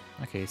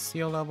 Okay,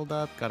 Seal leveled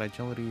up, got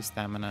agility,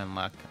 stamina, and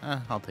luck.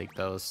 I'll take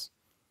those.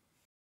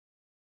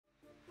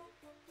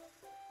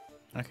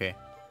 Okay.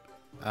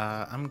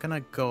 I'm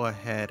gonna go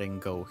ahead and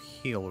go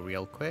heal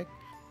real quick.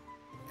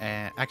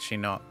 Actually,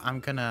 no, I'm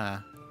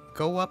gonna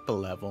go up a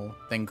level,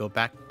 then go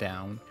back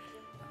down.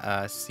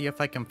 See if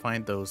I can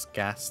find those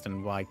Ghast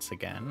and Whites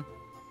again.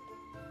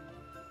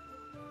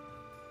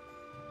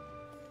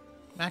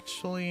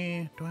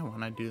 Actually, do I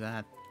want to do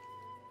that?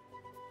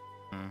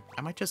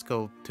 I might just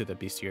go to the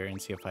bestiary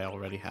and see if I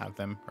already have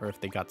them, or if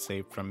they got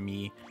saved from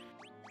me.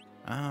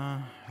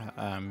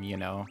 You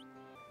know.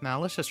 Now,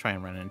 let's just try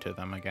and run into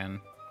them again.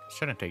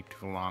 Shouldn't take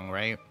too long,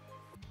 right?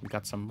 We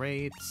got some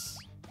rates.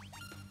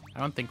 I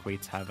don't think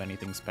weights have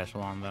anything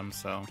special on them,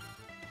 so...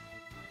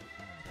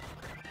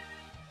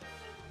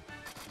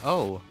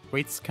 Oh,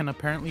 weights can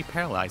apparently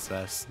paralyze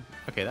us.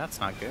 Okay, that's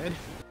not good.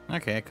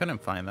 Okay, I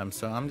couldn't find them,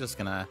 so I'm just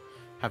gonna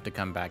have to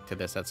come back to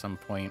this at some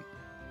point.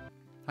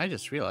 I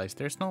just realized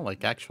there's no,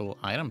 like, actual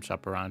item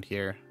shop around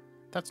here.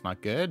 That's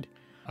not good.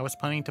 I was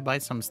planning to buy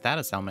some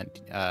status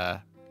element,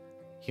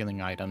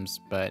 healing items,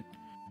 but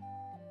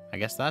I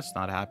guess that's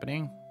not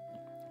happening.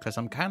 Because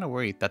I'm kind of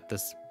worried that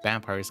this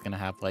vampire is gonna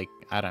have, like,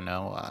 I don't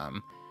know,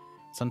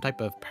 some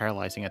type of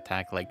paralyzing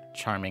attack, like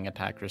charming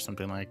attack or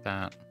something like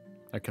that.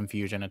 Or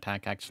confusion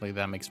attack, actually,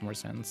 that makes more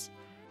sense.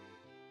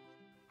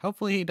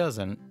 Hopefully he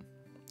doesn't,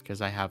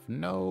 because I have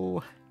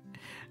no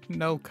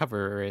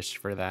cover-ish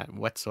for that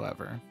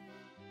whatsoever.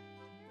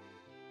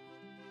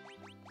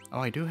 Oh,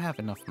 I do have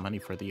enough money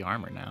for the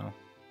armor now.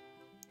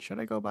 Should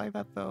I go buy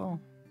that, though?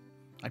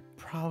 I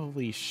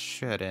probably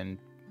shouldn't,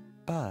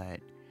 but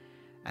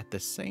at the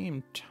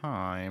same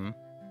time,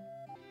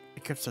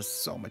 it gives us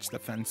so much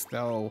defense,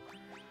 though.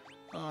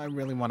 Oh, I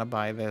really want to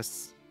buy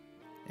this.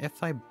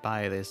 If I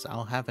buy this,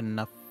 I'll have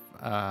enough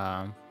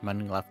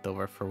money left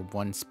over for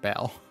one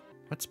spell.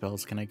 What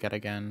spells can I get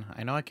again?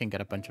 I know I can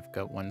get a bunch of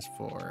good ones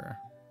for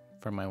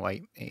my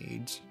white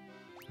mage.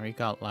 I already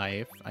got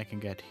life. I can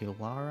get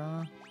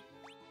Hilara.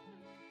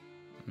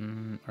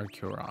 Or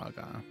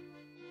Curaga.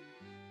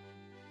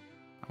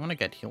 I want to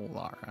get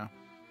Hilara.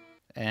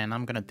 And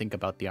I'm going to think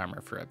about the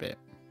armor for a bit.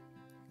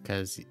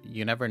 Because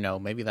you never know,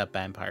 maybe that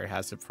vampire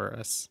has it for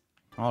us.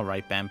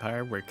 Alright,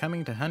 vampire, we're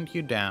coming to hunt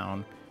you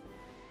down.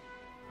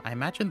 I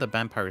imagine the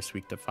vampire is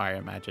weak to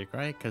fire magic,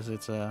 right? Because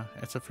it's a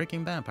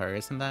freaking vampire.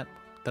 Isn't that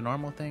the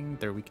normal thing?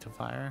 They're weak to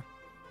fire?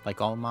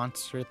 Like all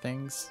monster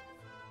things?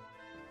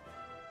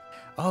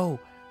 Oh,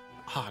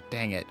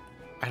 dang it.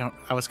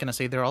 I was gonna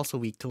say they're also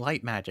weak to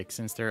light magic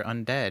since they're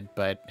undead,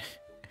 but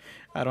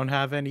I don't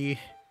have any...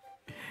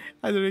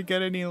 I didn't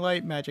get any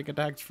light magic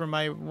attacks from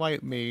my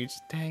white mage.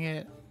 Dang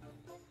it.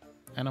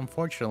 And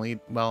unfortunately,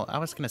 well, I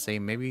was gonna say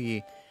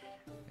maybe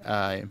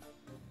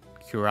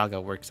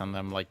Curaga works on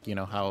them, like, you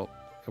know how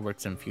it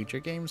works in future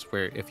games,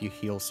 where if you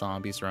heal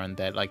zombies or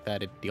undead like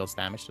that, it deals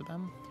damage to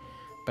them.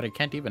 But I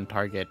can't even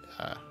target,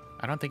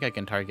 I don't think I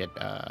can target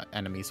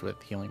enemies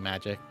with healing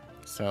magic.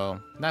 So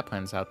that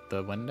plan's out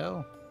the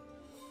window.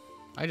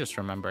 I just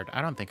remembered.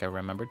 I don't think I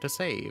remembered to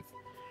save.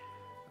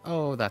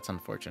 Oh, that's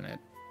unfortunate.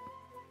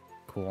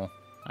 Cool.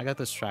 I got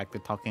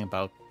distracted talking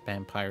about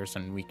vampires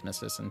and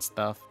weaknesses and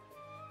stuff.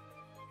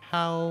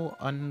 How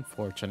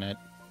unfortunate.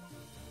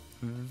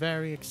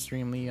 Very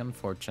extremely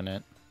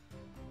unfortunate.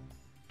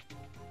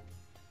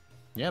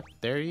 Yep,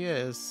 there he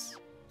is.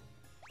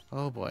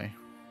 Oh boy.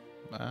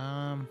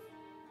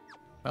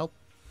 Well,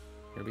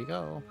 here we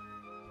go.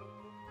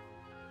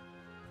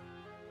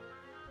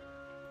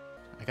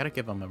 I gotta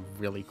give him a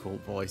really cool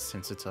voice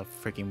since it's a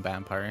freaking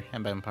vampire,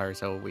 and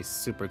vampires are always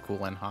super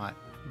cool and hot.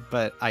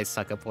 But I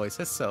suck at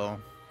voices, so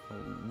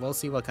we'll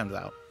see what comes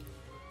out.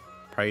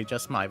 Probably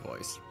just my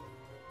voice.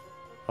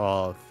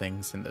 All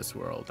things in this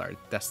world are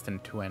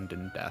destined to end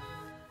in death.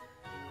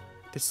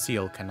 This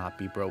seal cannot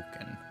be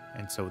broken,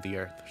 and so the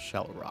earth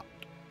shall rot.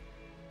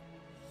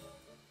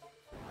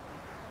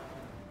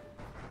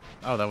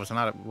 Oh, that was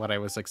not what I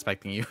was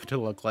expecting you to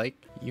look like.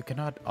 You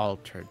cannot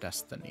alter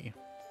destiny.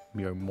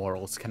 Mere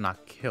mortals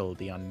cannot kill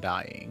the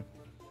undying.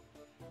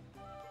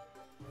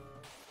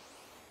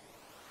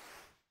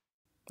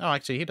 Oh,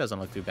 actually, he doesn't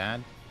look too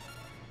bad.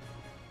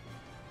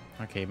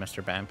 Okay,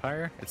 Mr.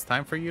 Vampire, it's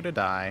time for you to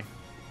die.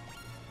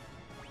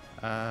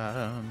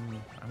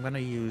 I'm gonna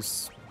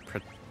use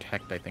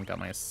Protect, I think, on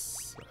my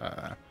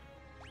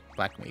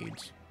Black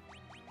Mage.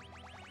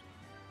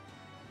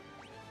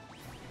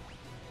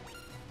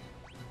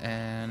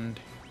 And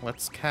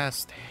let's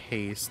cast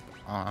Haste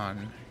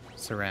on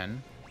Seren,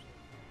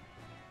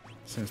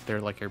 since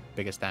they're like your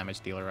biggest damage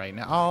dealer right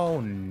now. Oh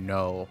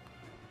no.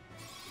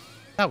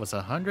 That was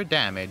 100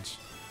 damage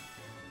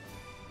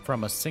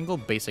from a single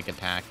basic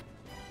attack.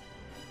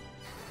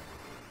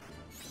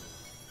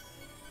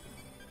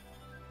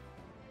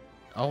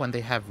 Oh, and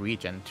they have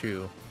regen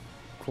too.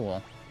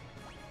 Cool.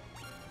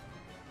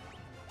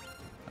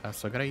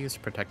 So I gotta use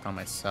Protect on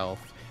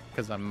myself,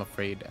 because I'm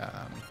afraid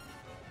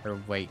her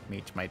White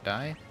Mage might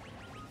die.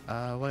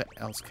 What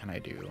else can I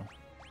do?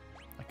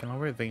 I can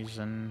lower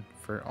evasion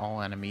for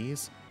all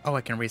enemies. Oh,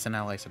 I can raise an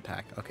ally's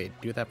attack. Okay,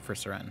 do that for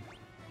Seren.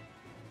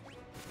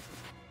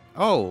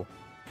 Oh!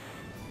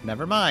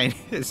 Never mind.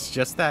 It's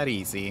just that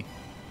easy.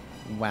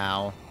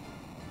 Wow.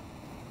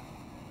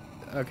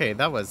 Okay,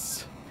 that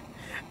was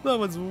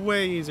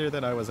way easier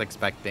than I was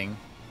expecting.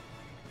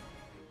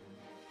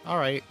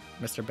 Alright,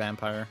 Mr.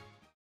 Vampire.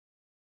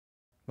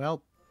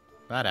 Well,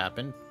 that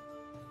happened.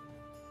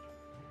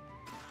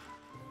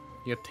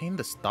 You obtained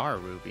the Star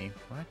Ruby.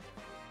 What?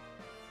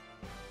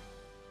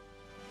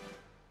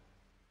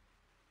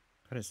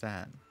 What is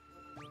that?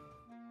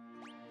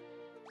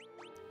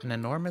 An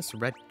enormous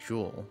red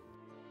jewel.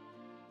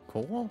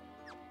 Cool,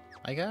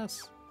 I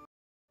guess.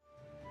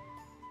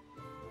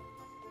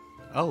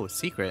 Oh,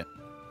 secret.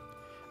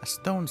 A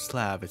stone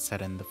slab is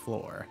set in the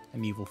floor.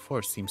 An evil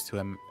force seems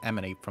to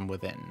emanate from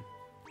within.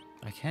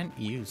 I can't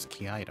use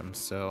key items,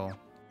 so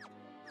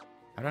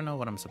I don't know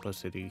what I'm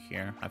supposed to do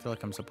here. I feel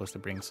like I'm supposed to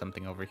bring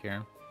something over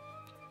here,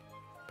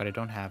 but I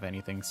don't have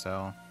anything,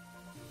 so...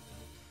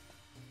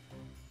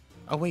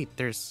 Oh wait,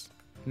 there's...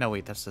 No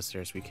wait, that's the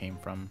stairs we came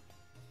from.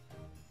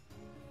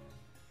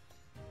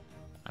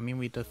 I mean,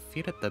 we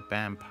defeated the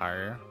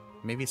vampire.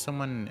 Maybe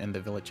someone in the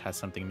village has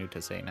something new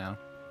to say now.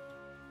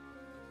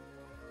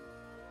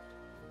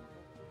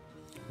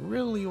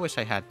 Really wish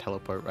I had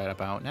teleport right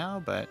about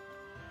now, but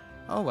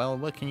oh well,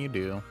 what can you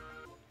do?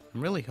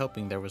 I'm really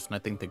hoping there was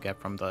nothing to get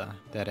from the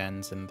dead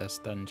ends in this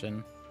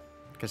dungeon,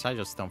 because I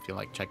just don't feel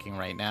like checking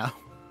right now.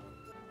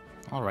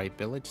 Alright,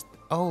 village.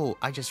 Oh,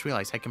 I just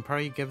realized I can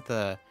probably give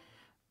the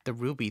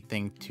ruby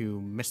thing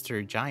to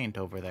Mr. Giant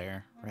over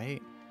there,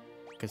 right?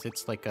 Because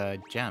it's like a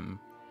gem.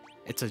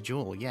 It's a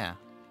jewel, yeah.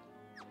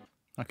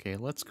 Okay,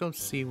 let's go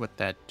see what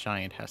that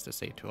giant has to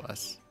say to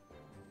us,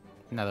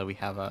 now that we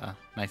have a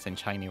nice and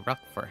shiny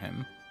rough for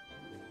him.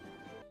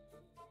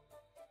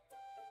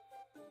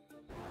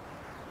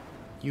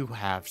 You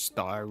have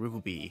Star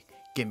Ruby.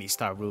 Give me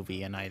Star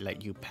Ruby and I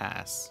let you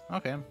pass.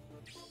 Okay.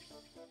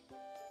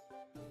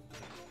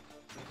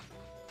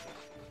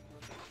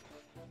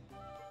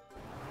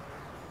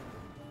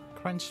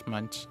 Crunch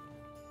munch.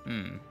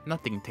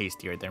 Nothing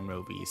tastier than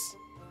rubies.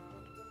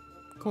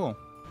 Cool.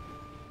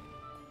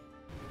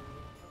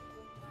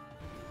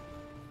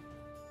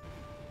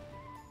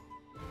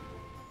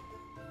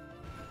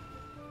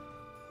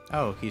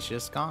 Oh, he's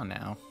just gone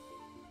now.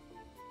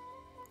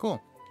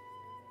 Cool.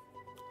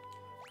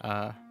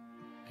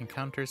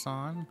 Encounters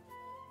on.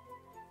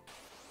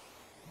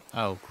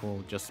 Oh,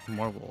 cool, just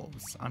more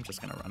wolves. I'm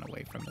just gonna run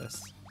away from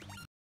this.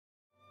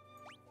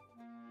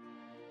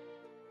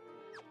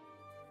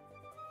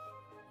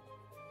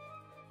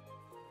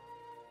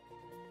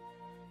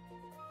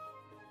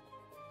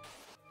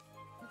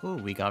 Ooh,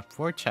 we got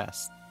 4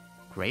 chests.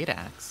 Great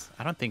axe.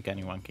 I don't think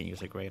anyone can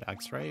use a great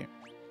axe, right?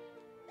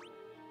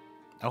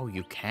 Oh,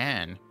 you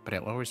can, but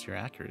it lowers your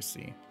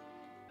accuracy.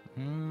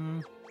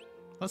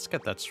 Let's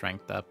get that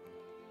strength up.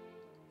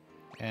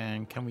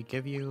 And can we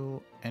give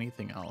you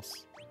anything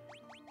else?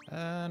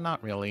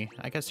 Not really.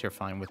 I guess you're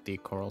fine with the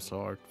coral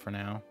sword for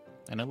now.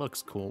 And it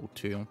looks cool,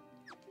 too.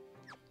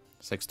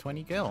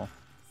 620 gil.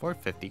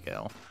 450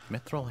 gil.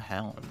 Mithril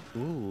helm.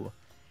 Ooh.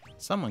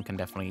 Someone can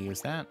definitely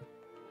use that.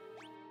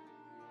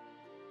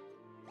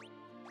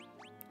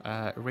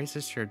 It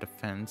raises your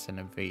defense and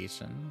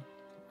evasion.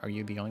 Are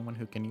you the only one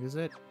who can use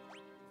it?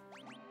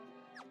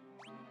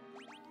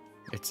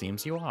 It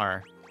seems you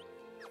are.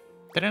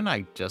 Didn't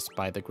I just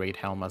buy the Great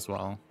Helm as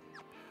well?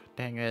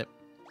 Dang it.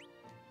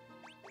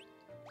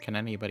 Can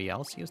anybody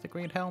else use the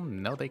Great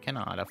Helm? No, they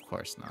cannot. Of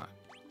course not.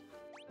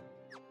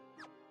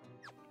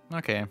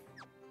 Okay.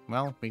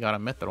 well, we got a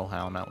Mithril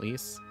Helm at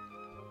least.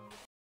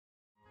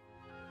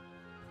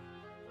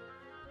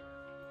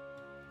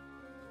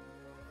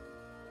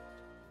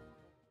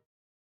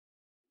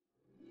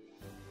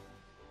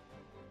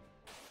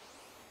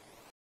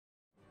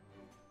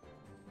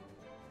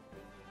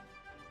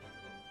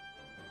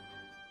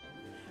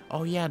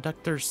 Oh yeah,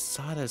 Dr.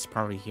 Sada is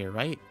probably here,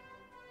 right?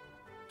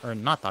 Or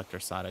not Dr.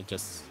 Sada,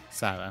 just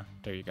Sada.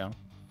 There you go.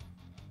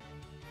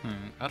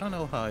 I don't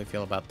know how I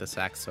feel about this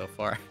axe so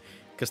far,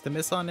 because the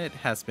miss on it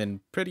has been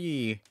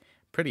pretty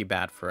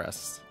bad for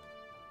us.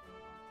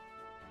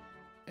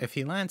 If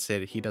he lands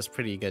it, he does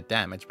pretty good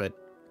damage, but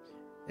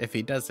if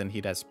he doesn't,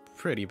 he does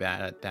pretty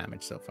bad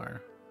damage so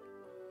far.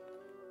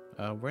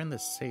 We're in the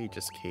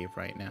Sage's Cave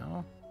right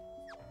now.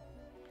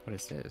 What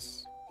is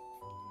this?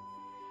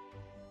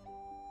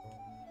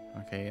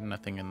 Okay,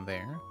 nothing in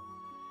there.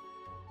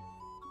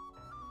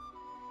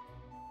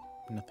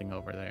 Nothing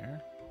over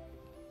there.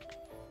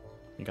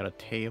 You got a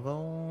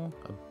table,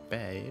 a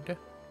bed.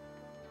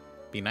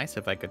 Be nice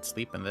if I could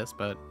sleep in this,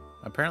 but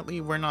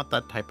apparently we're not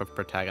that type of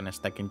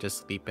protagonist that can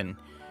just sleep in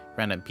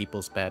random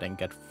people's bed and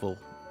get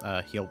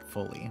healed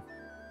fully.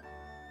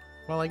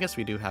 Well, I guess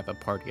we do have a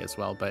party as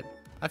well, but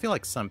I feel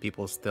like some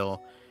people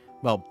still,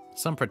 well,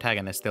 some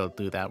protagonists still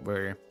do that,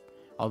 where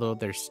although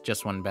there's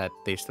just one bed,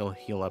 they still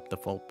heal up the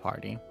full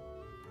party.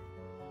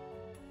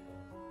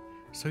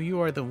 So you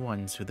are the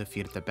ones who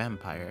defeated the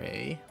vampire,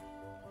 eh?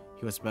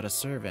 He was but a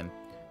servant.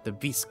 The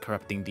beast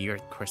corrupting the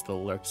earth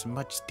crystal lurks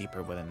much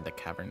deeper within the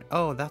cavern.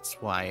 Oh, that's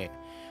why.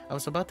 I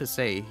was about to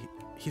say,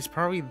 he's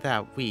probably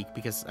that weak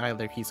because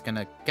either he's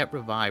gonna get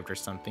revived or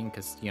something,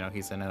 because, you know,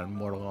 he's an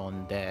immortal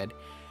undead,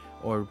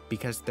 or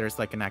because there's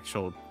like an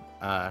actual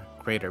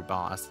greater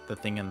boss, the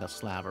thing in the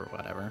slab or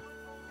whatever.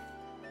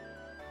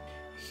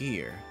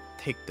 Here,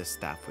 take the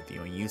staff with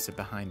you and use it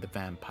behind the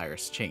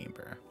vampire's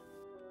chamber.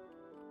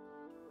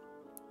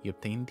 You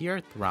obtained the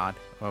Earth Rod.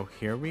 Oh,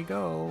 here we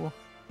go.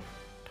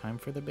 Time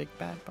for the big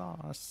bad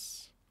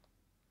boss.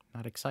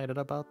 Not excited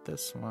about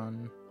this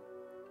one.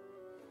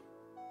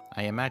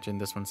 I imagine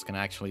this one's gonna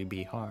actually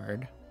be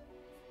hard.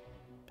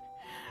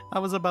 I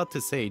was about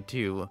to say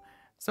too,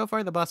 so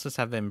far the bosses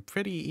have been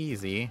pretty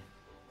easy,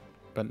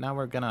 but now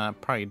we're gonna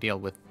probably deal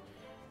with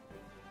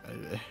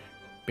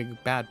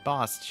big bad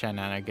boss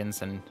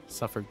shenanigans and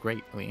suffer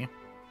greatly.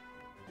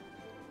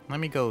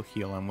 Let me go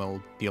heal and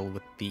we'll deal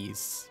with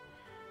these.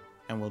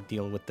 And we'll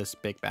deal with this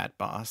big bad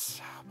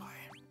boss. Oh boy.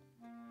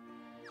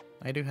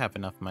 I do have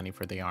enough money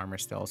for the armor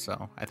still,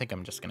 so I think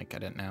I'm just gonna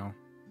get it now.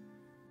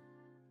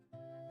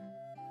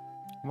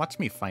 Watch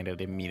me find it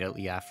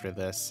immediately after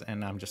this,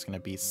 and I'm just gonna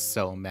be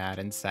so mad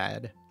and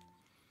sad.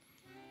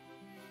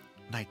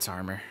 Knight's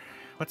armor.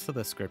 What's the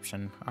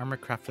description? Armor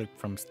crafted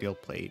from steel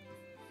plate.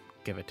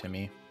 Give it to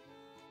me.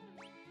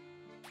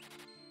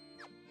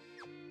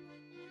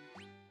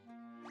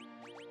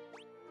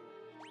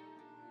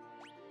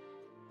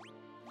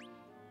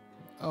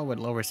 Oh, it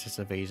lowers his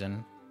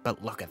evasion.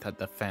 But look at that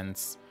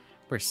defense.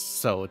 We're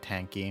so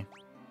tanky.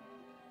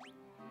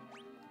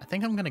 I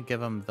think I'm gonna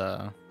give him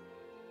the...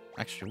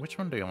 Actually, which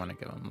one do you want to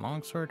give him?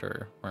 Longsword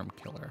or Worm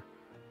Killer?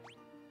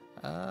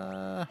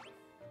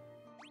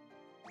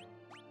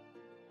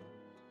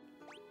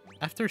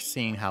 After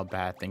seeing how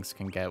bad things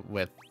can get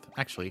with...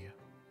 Actually,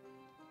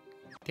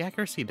 the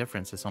accuracy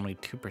difference is only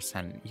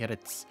 2%, yet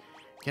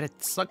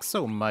it sucks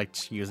so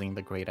much using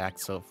the Great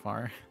Axe so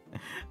far.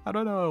 I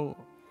don't know.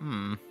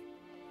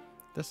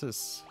 This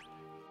is...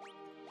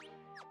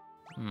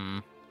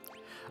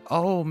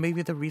 Oh,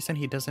 maybe the reason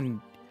he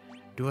doesn't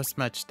do as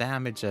much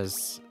damage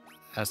as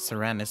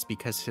Seren is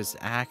because his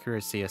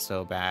accuracy is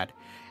so bad.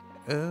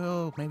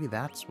 Oh, maybe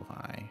that's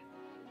why.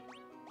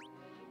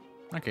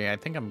 Okay, I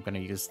think I'm gonna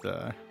use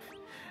the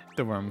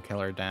Worm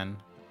Killer then.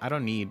 I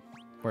don't need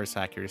worse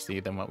accuracy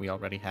than what we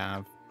already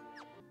have.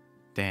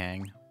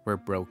 Dang, we're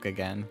broke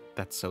again.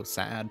 That's so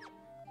sad.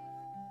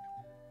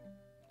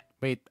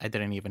 Wait, I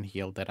didn't even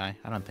heal, did I?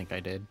 I don't think I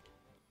did.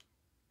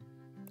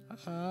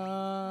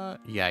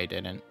 Yeah, I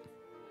didn't.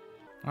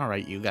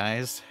 Alright, you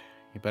guys.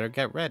 You better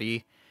get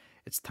ready.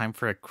 It's time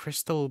for a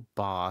crystal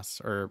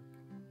boss, or...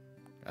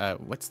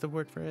 what's the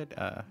word for it?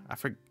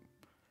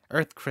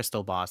 Earth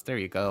crystal boss, there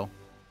you go.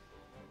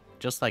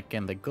 Just like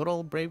in the good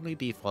old Bravely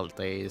Default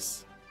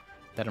days.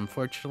 That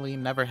unfortunately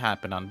never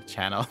happened on the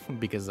channel,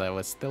 because I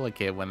was still a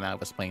kid when I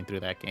was playing through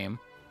that game.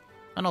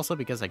 And also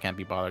because I can't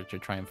be bothered to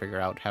try and figure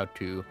out how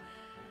to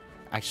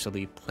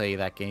actually play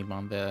that game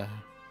on the...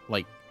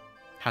 like,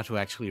 how to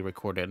actually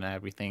record it and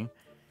everything.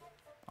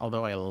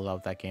 Although I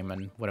love that game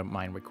and wouldn't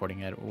mind recording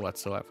it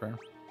whatsoever.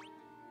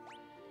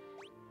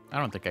 I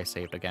don't think I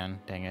saved again.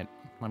 Dang it.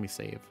 Let me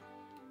save.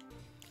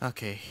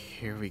 Okay,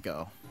 here we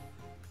go.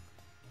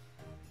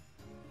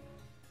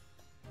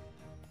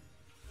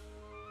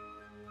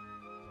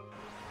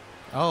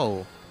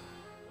 Oh.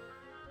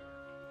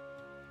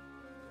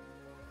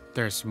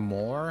 There's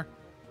more?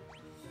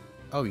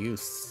 Oh, you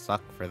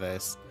suck for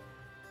this.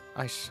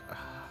 Oh,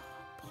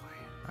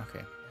 boy.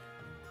 Okay.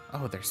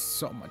 Oh, there's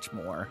so much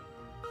more.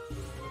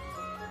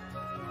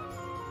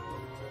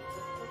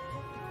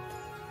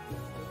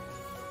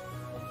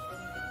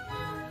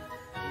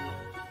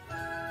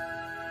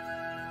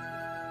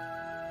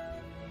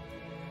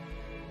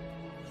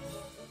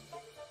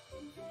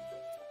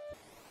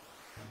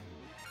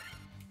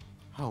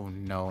 Oh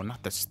no,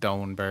 not the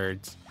stone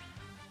birds.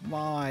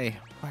 Why?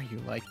 Why are you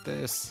like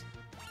this?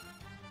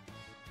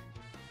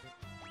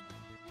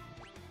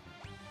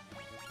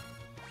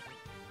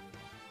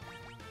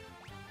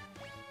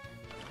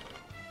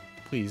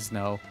 Please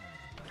no.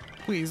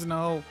 Please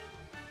no.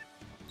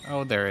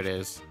 Oh, there it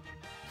is.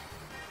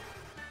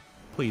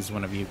 Please,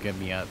 one of you give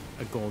me a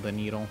golden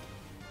needle.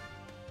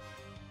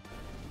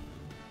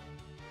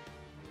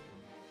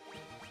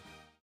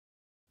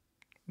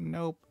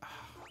 Nope.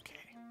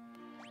 Okay.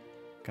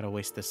 Gotta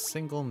waste a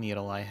single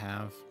needle I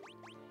have.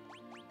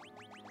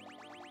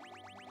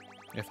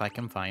 If I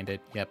can find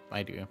it. Yep,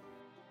 I do.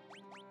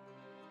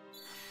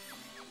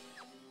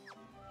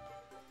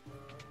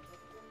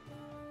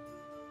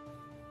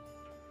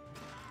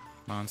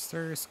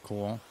 Monsters,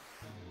 cool.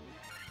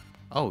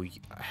 Oh,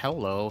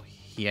 hello.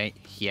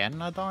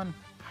 Hyenodon?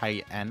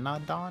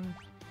 Hyenodon?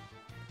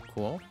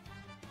 Cool.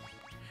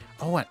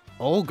 Oh, an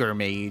ogre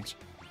mage.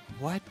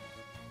 What?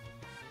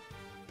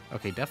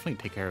 Okay, definitely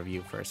take care of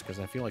you first, because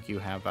I feel like you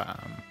have,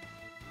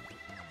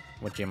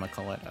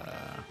 whatchamacallit,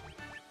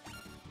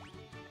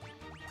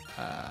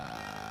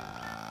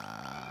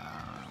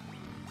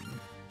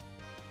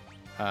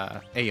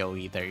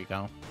 AoE, there you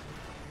go.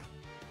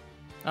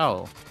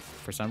 Oh,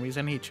 for some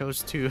reason he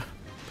chose to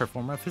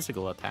perform a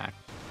physical attack.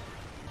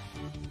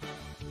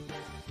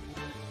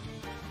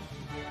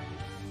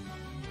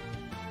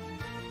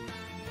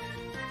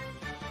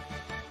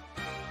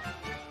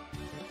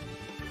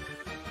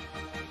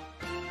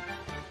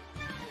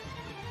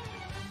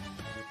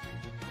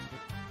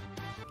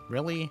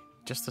 Really?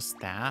 Just a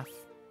staff?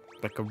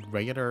 Like a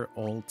regular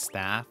old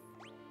staff?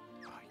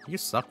 You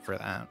suck for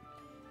that.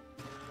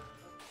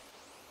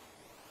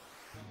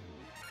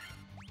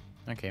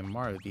 Okay,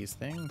 more of these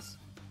things.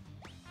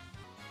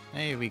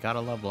 Hey, we got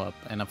a level up,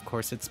 and of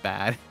course it's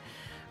bad.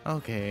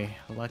 Okay,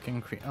 luck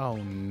increase. Oh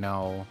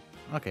no.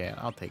 Okay,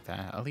 I'll take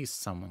that. At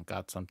least someone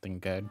got something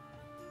good.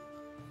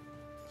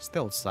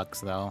 Still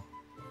sucks though.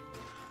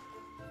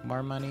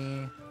 More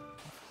money.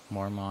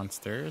 More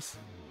monsters.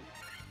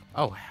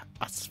 Oh,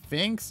 a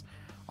sphinx?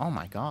 Oh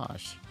my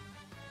gosh.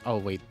 Oh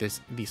wait,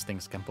 these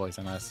things can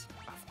poison us.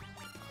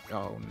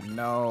 Oh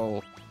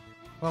no.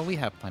 Well, we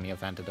have plenty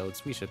of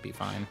antidotes. We should be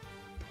fine.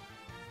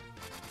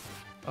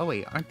 Oh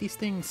wait, aren't these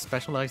things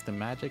specialized in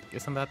magic?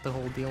 Isn't that the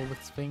whole deal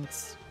with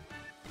Sphinx?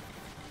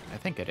 I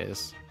think it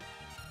is.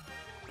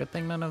 Good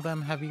thing none of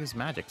them have used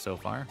magic so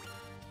far.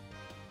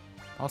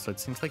 Also, it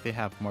seems like they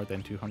have more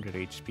than 200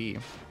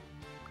 HP.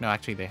 No,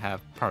 actually they have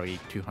probably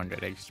 200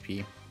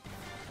 HP.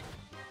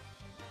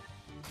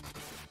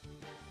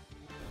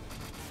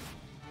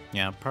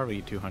 Yeah,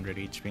 probably 200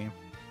 HP.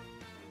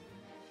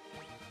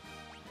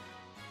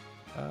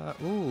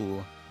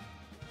 Ooh.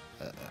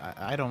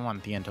 I don't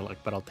want the intellect,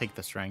 but I'll take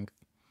the strength.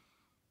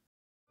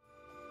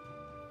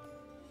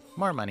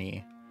 More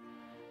money.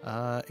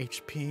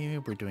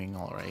 HP, we're doing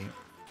alright.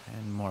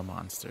 And more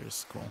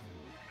monsters, cool.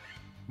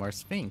 More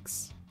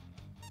Sphinx.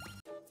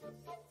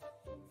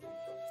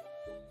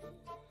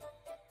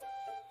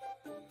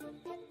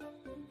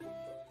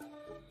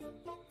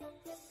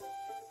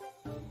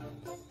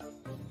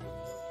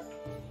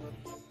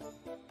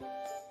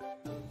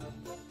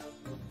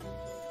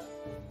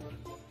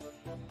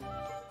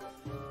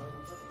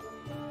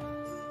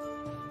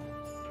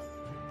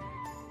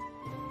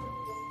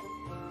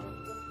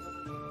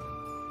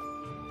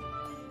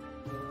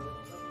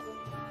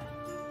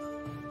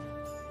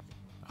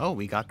 Oh,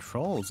 we got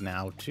trolls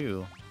now,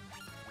 too.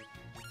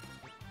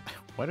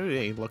 Why do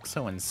they look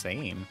so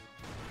insane?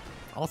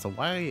 Also,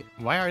 why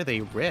are they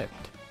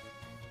ripped?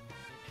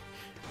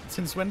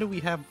 Since when do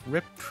we have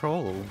ripped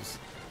trolls?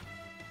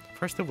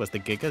 First it was the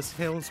Gigas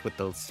Hills with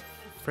those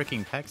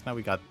freaking pecs, now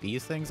we got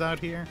these things out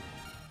here?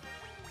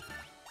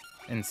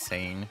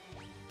 Insane.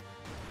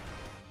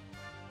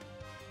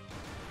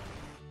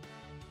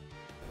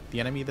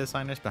 The enemy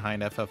designers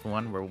behind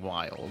FF1 were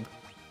wild.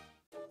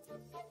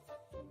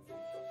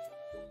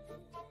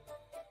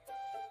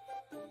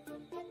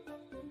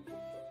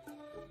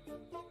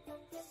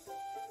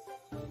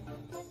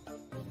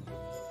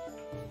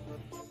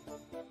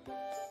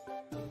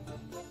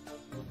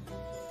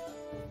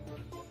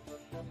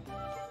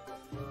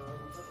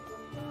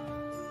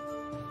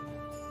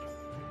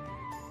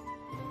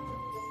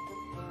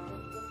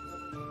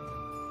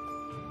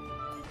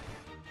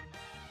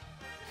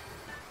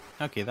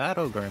 Okay, that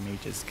ogre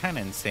mage is kind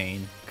of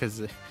insane,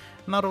 because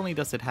not only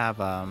does it have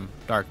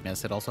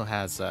darkness, it also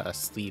has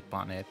sleep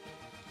on it.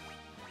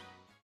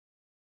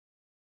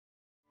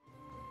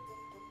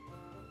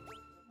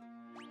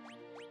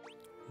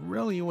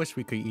 Really wish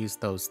we could use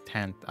those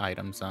 10th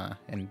items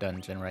in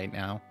dungeon right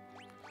now.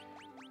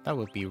 That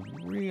would be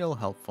real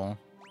helpful.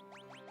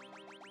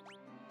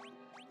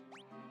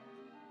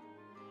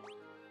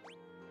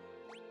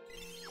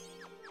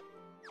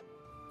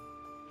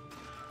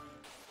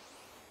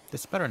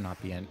 This better not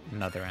be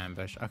another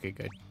ambush. Okay,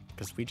 good.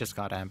 Because we just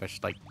got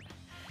ambushed like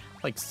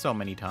so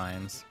many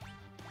times.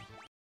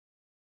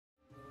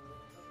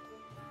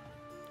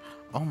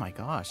 Oh my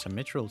gosh, a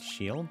mithril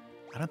shield?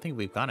 I don't think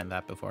we've gotten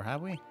that before,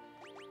 have we?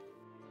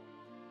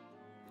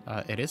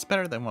 It is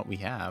better than what we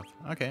have.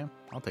 Okay,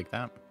 I'll take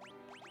that.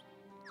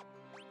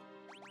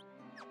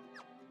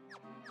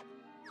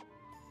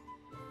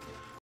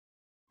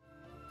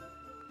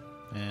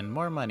 And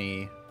more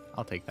money.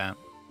 I'll take that.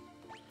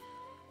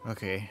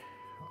 Okay,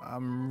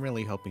 I'm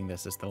really hoping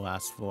this is the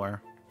last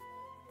floor,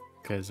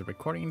 because the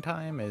recording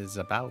time is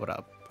about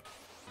up.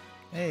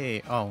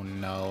 Hey, oh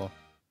no.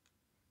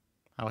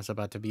 I was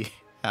about to be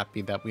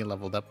happy that we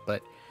leveled up,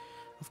 but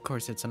of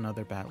course it's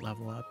another bad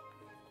level up.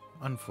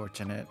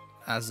 Unfortunate,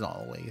 as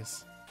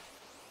always.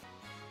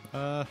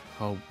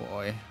 Oh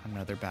boy,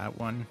 another bad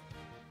one.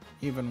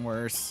 Even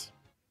worse.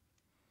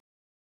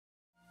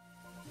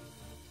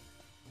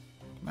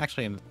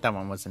 Actually, that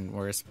one wasn't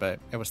worse, but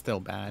it was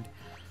still bad.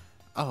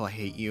 Oh, I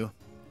hate you.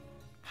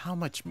 How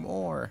much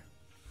more?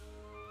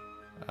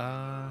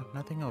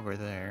 Nothing over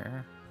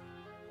there.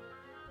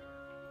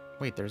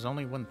 Wait, there's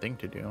only one thing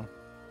to do.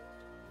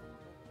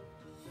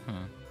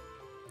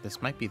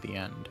 This might be the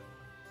end.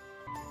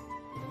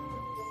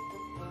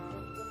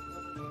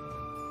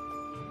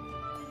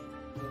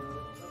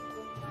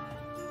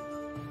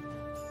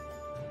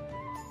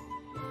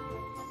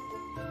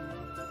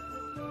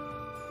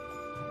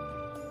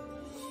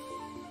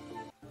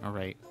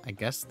 Alright, I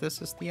guess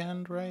this is the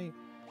end, right?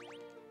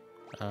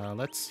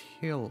 Let's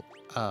heal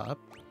up.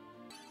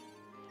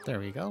 There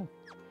we go.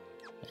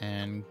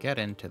 And get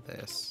into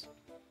this.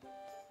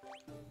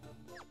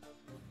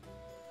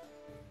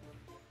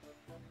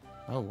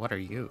 Oh, what are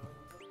you?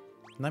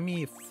 Let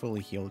me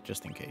fully heal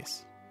just in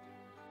case.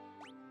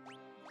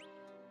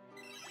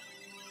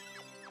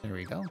 There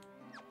we go.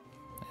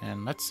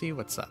 And let's see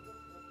what's up.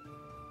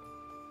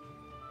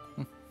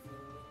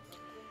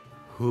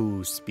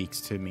 Who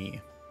speaks to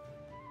me?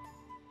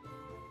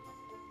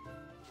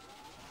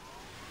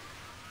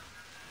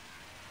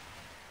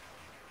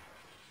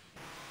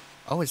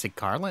 Oh, is it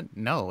Garland?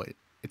 No,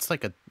 it's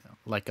like a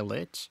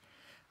lich.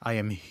 I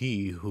am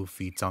he who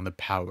feeds on the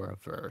power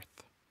of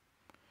earth.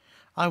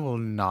 I will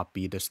not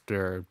be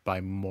disturbed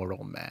by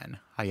mortal man.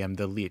 I am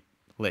the lich,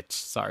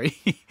 sorry.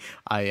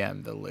 I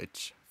am the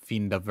lich,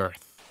 fiend of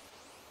earth.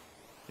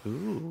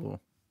 Ooh.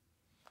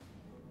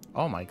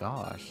 Oh my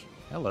gosh.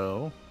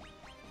 Hello.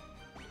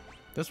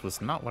 This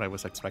was not what I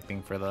was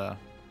expecting for the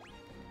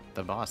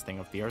boss thing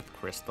of the earth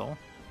crystal.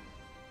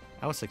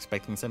 I was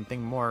expecting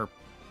something more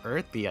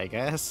earthy, I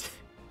guess.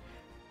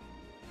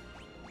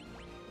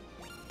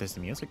 This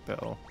music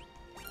though.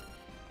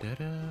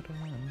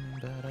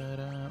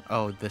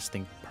 Oh, this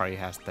thing probably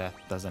has death,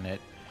 doesn't it?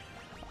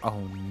 Oh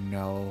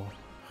no.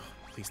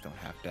 Please don't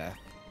have death.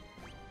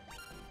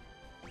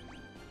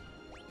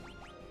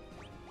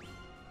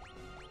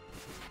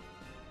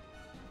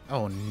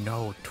 Oh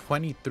no,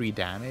 23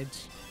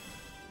 damage?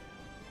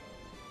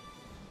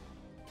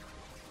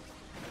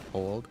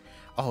 Hold.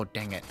 Oh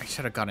dang it, I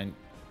should have gotten...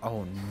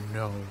 Oh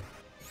no.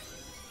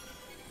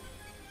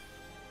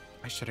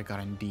 I should have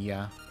gotten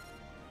Dia.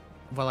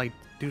 Well, I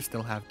do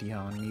still have Dia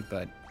on me,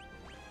 but...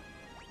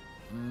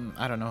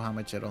 I don't know how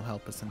much it'll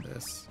help us in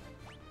this.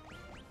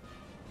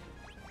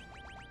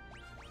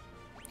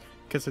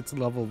 Because it's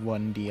level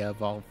 1 Dia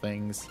of all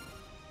things.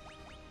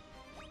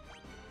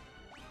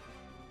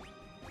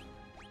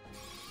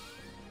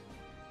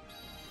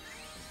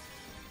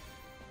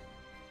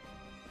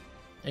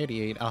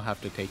 $88, I'll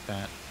have to take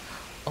that.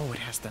 Oh, it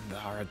has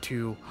Dandara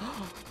too.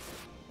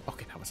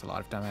 Okay, that was a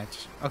lot of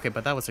damage. Okay,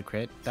 but that was a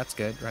crit. That's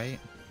good, right?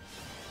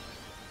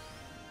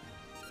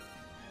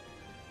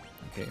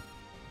 Okay.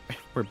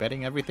 We're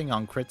betting everything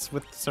on crits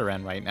with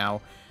Seren right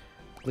now.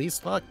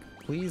 Please, luck.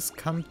 Please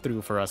come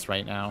through for us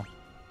right now.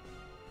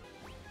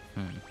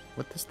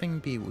 Would this thing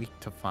be weak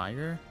to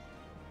fire?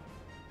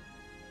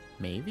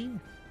 Maybe?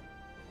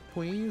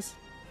 Please?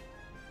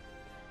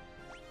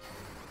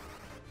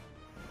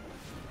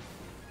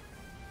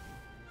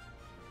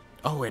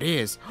 Oh, it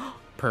is!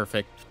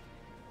 Perfect.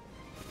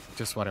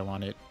 Just what I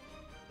wanted.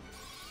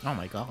 Oh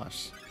my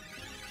gosh.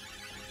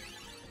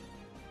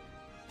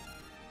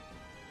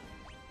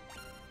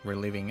 We're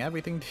leaving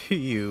everything to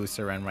you,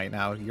 Seren, right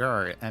now. You're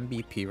our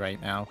MVP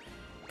right now.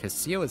 Because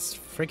Sio is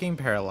freaking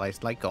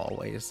paralyzed, like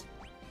always.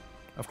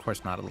 Of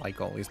course not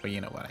like always, but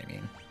you know what I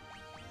mean.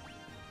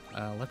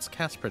 Let's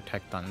cast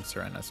Protect on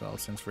Seren as well,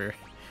 since we're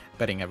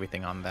betting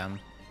everything on them.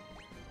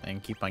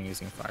 And keep on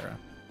using Fyra.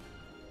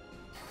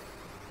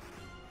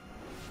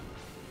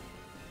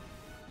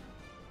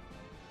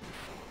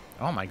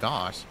 Oh my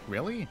gosh,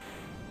 really?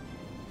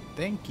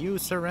 Thank you,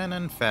 Seren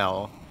and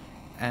Fel.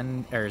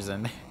 And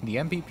Erzen, the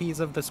MVPs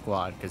of the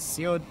squad, because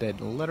Sio did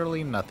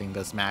literally nothing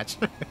this match.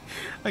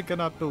 I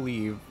cannot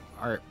believe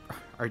our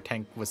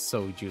tank was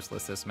so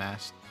useless this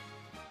match.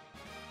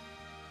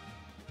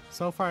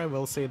 So far, I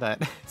will say that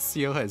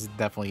Sio has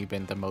definitely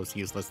been the most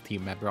useless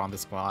team member on the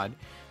squad,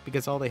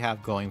 because all they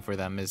have going for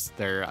them is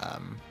their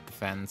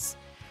defense.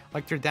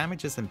 Like, their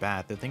damage isn't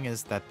bad. The thing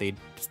is that they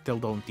still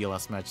don't deal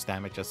as much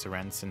damage as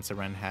Seren, since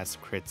Seren has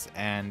crits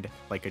and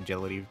like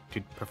agility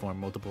to perform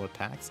multiple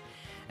attacks.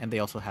 And they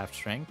also have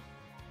strength,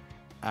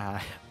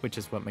 which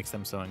is what makes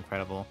them so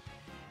incredible.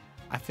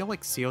 I feel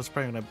like Sio's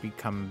probably going to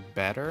become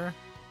better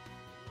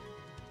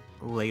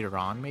later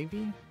on,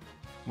 maybe?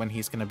 When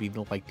he's gonna be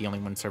like the only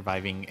one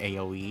surviving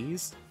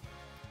AoEs.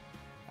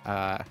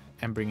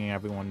 And bringing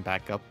everyone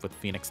back up with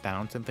Phoenix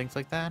Downs and things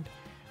like that.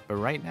 But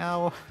right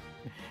now,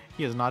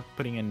 he is not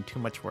putting in too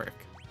much work.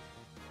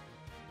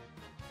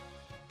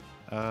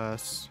 I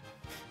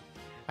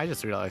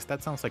just realized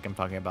that sounds like I'm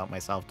talking about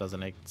myself,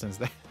 doesn't it?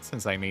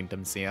 Since I named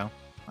him Cio.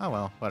 Oh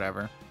well,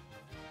 whatever.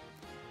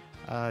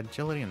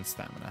 Agility and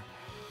stamina.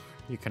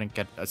 You couldn't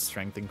get a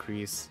strength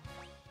increase.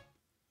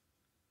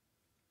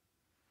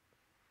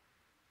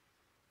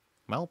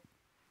 Well,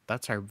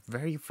 that's our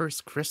very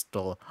first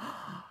crystal.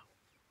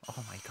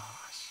 Oh my gosh.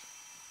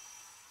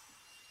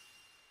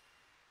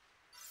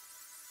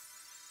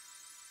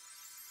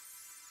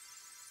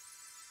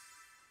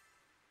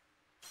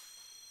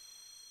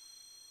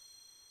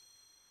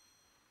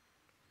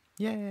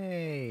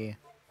 Yay!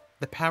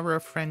 The power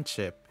of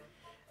friendship.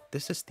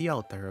 This is the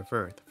altar of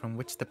Earth from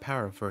which the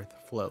power of Earth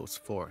flows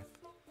forth.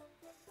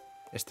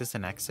 Is this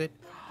an exit?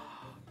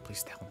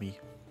 Please tell me.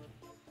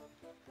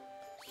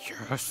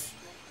 Yes!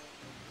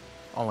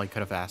 All I could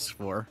have asked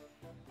for.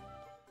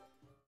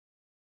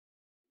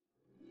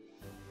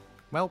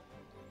 Well,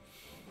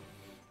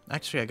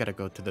 actually I gotta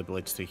go to the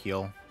village to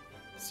heal.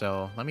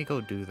 So let me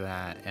go do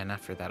that, and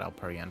after that I'll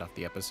probably end off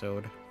the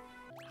episode.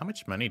 How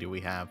much money do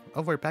we have?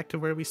 Oh, we're back to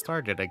where we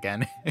started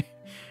again.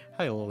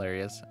 How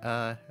hilarious.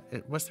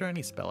 Was there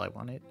any spell I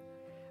wanted?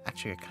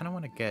 Actually, I kind of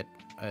want to get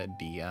a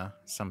Dia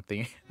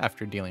something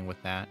after dealing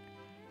with that.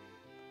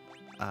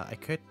 I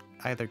could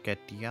either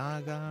get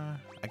Dialga,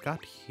 I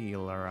got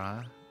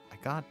Healera, I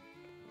got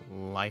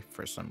Life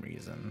for some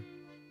reason.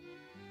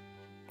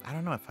 I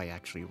don't know if I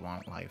actually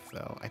want Life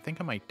though. I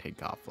think I might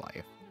take off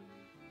Life.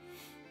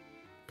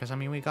 Because I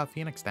mean, we got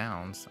Phoenix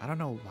Downs. I don't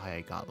know why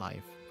I got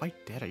Life. Why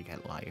did I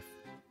get Life?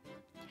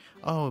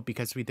 Oh,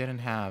 because we didn't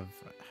have...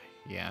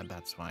 Yeah,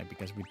 that's why.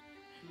 Because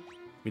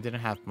we didn't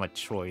have much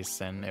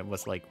choice, and it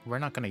was like, we're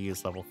not going to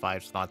use level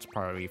 5 slots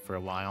probably for a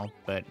while,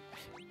 but...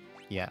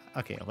 Yeah,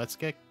 okay, let's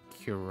get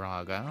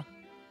Curaga.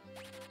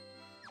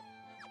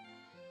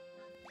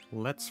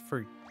 Let's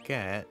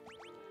forget...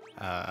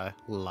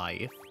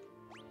 Life.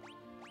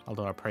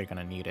 Although I'm probably going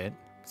to need it,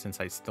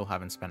 since I still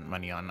haven't spent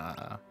money on,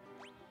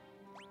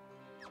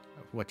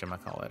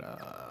 whatchamacallit,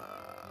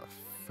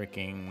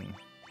 freaking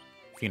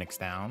Phoenix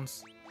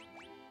Downs.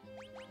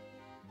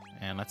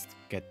 And let's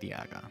get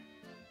Dialga.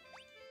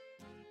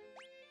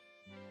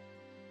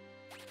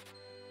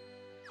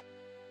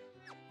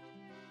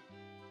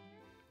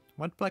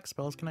 What black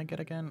spells can I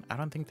get again? I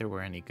don't think there were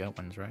any good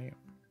ones, right?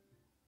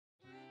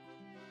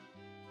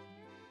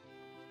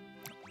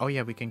 Oh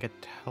yeah, we can get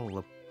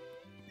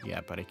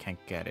Yeah, but I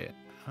can't get it.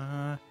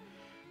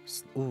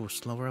 Ooh,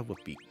 Slowra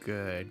would be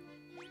good.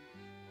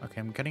 Okay,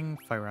 I'm getting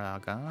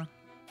Firaga.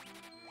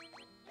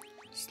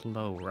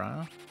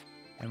 Slowra.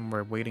 And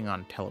we're waiting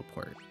on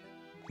Teleport.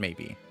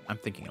 Maybe. I'm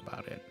thinking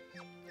about it.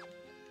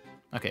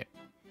 Okay.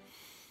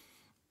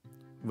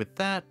 With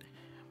that,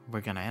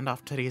 we're gonna end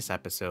off today's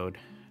episode.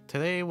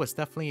 Today was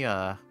definitely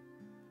a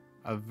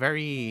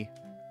very...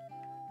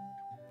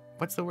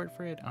 What's the word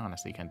for it?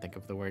 Honestly, can't think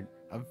of the word.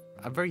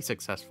 A very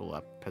successful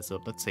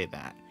episode, let's say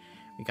that.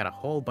 We got a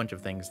whole bunch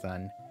of things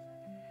done.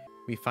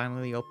 We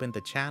finally opened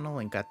the channel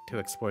and got to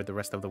explore the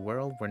rest of the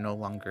world. We're no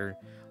longer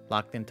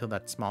locked into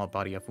that small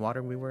body of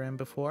water we were in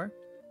before.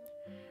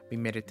 We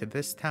made it to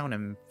this town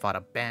and fought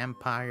a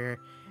vampire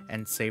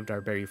and saved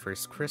our very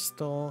first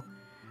crystal.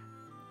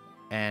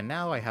 And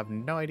now I have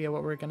no idea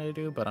what we're gonna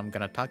do, but I'm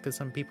gonna talk to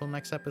some people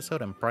next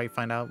episode and probably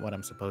find out what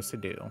I'm supposed to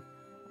do.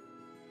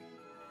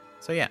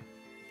 So yeah,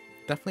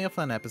 definitely a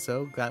fun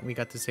episode. Glad we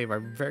got to save our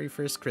very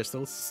first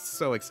crystal.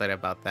 So excited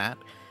about that.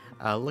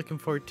 Looking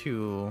forward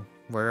to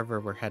wherever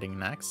we're heading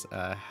next.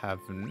 Have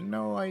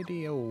no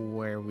idea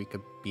where we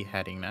could be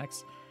heading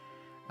next.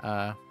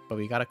 But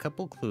we got a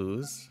couple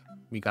clues.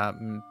 We got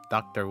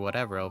Dr.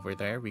 Whatever over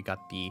there. We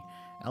got the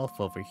elf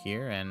over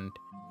here. And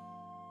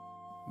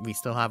we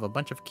still have a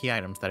bunch of key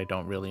items that I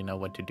don't really know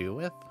what to do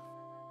with.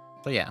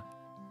 So yeah,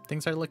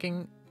 things are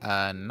looking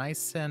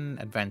nice and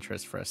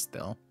adventurous for us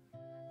still.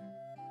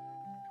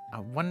 I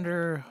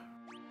wonder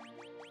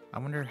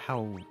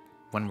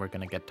when we're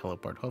gonna get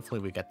Teleport.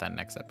 Hopefully we get that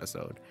next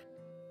episode.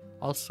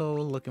 Also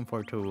looking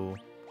forward to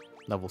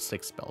level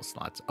 6 spell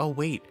slots. Oh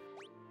wait,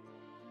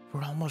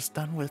 we're almost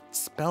done with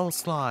spell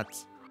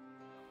slots.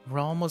 We're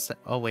almost...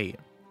 Oh wait,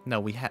 no,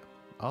 we have...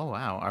 Oh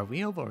wow, are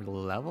we over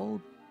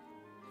leveled?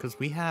 Because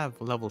we have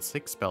level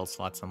 6 spell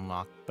slots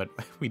unlocked, but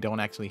we don't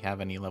actually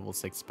have any level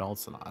 6 spell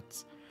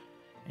slots.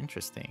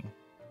 Interesting.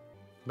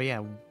 But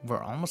yeah,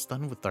 we're almost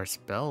done with our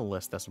spell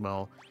list as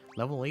well.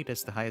 Level 8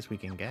 is the highest we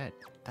can get.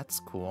 That's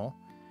cool.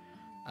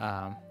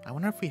 I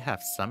wonder if we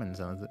have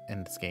summons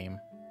in this game.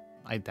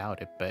 I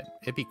doubt it, but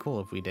it'd be cool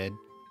if we did.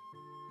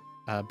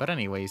 But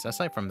anyways,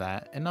 aside from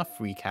that, enough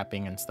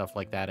recapping and stuff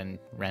like that and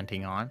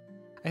ranting on.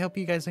 I hope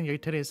you guys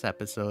enjoyed today's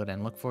episode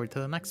and look forward to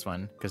the next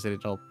one, because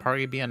it'll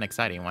probably be an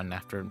exciting one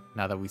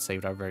now that we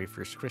saved our very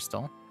first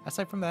crystal.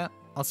 Aside from that,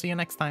 I'll see you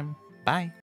next time. Bye!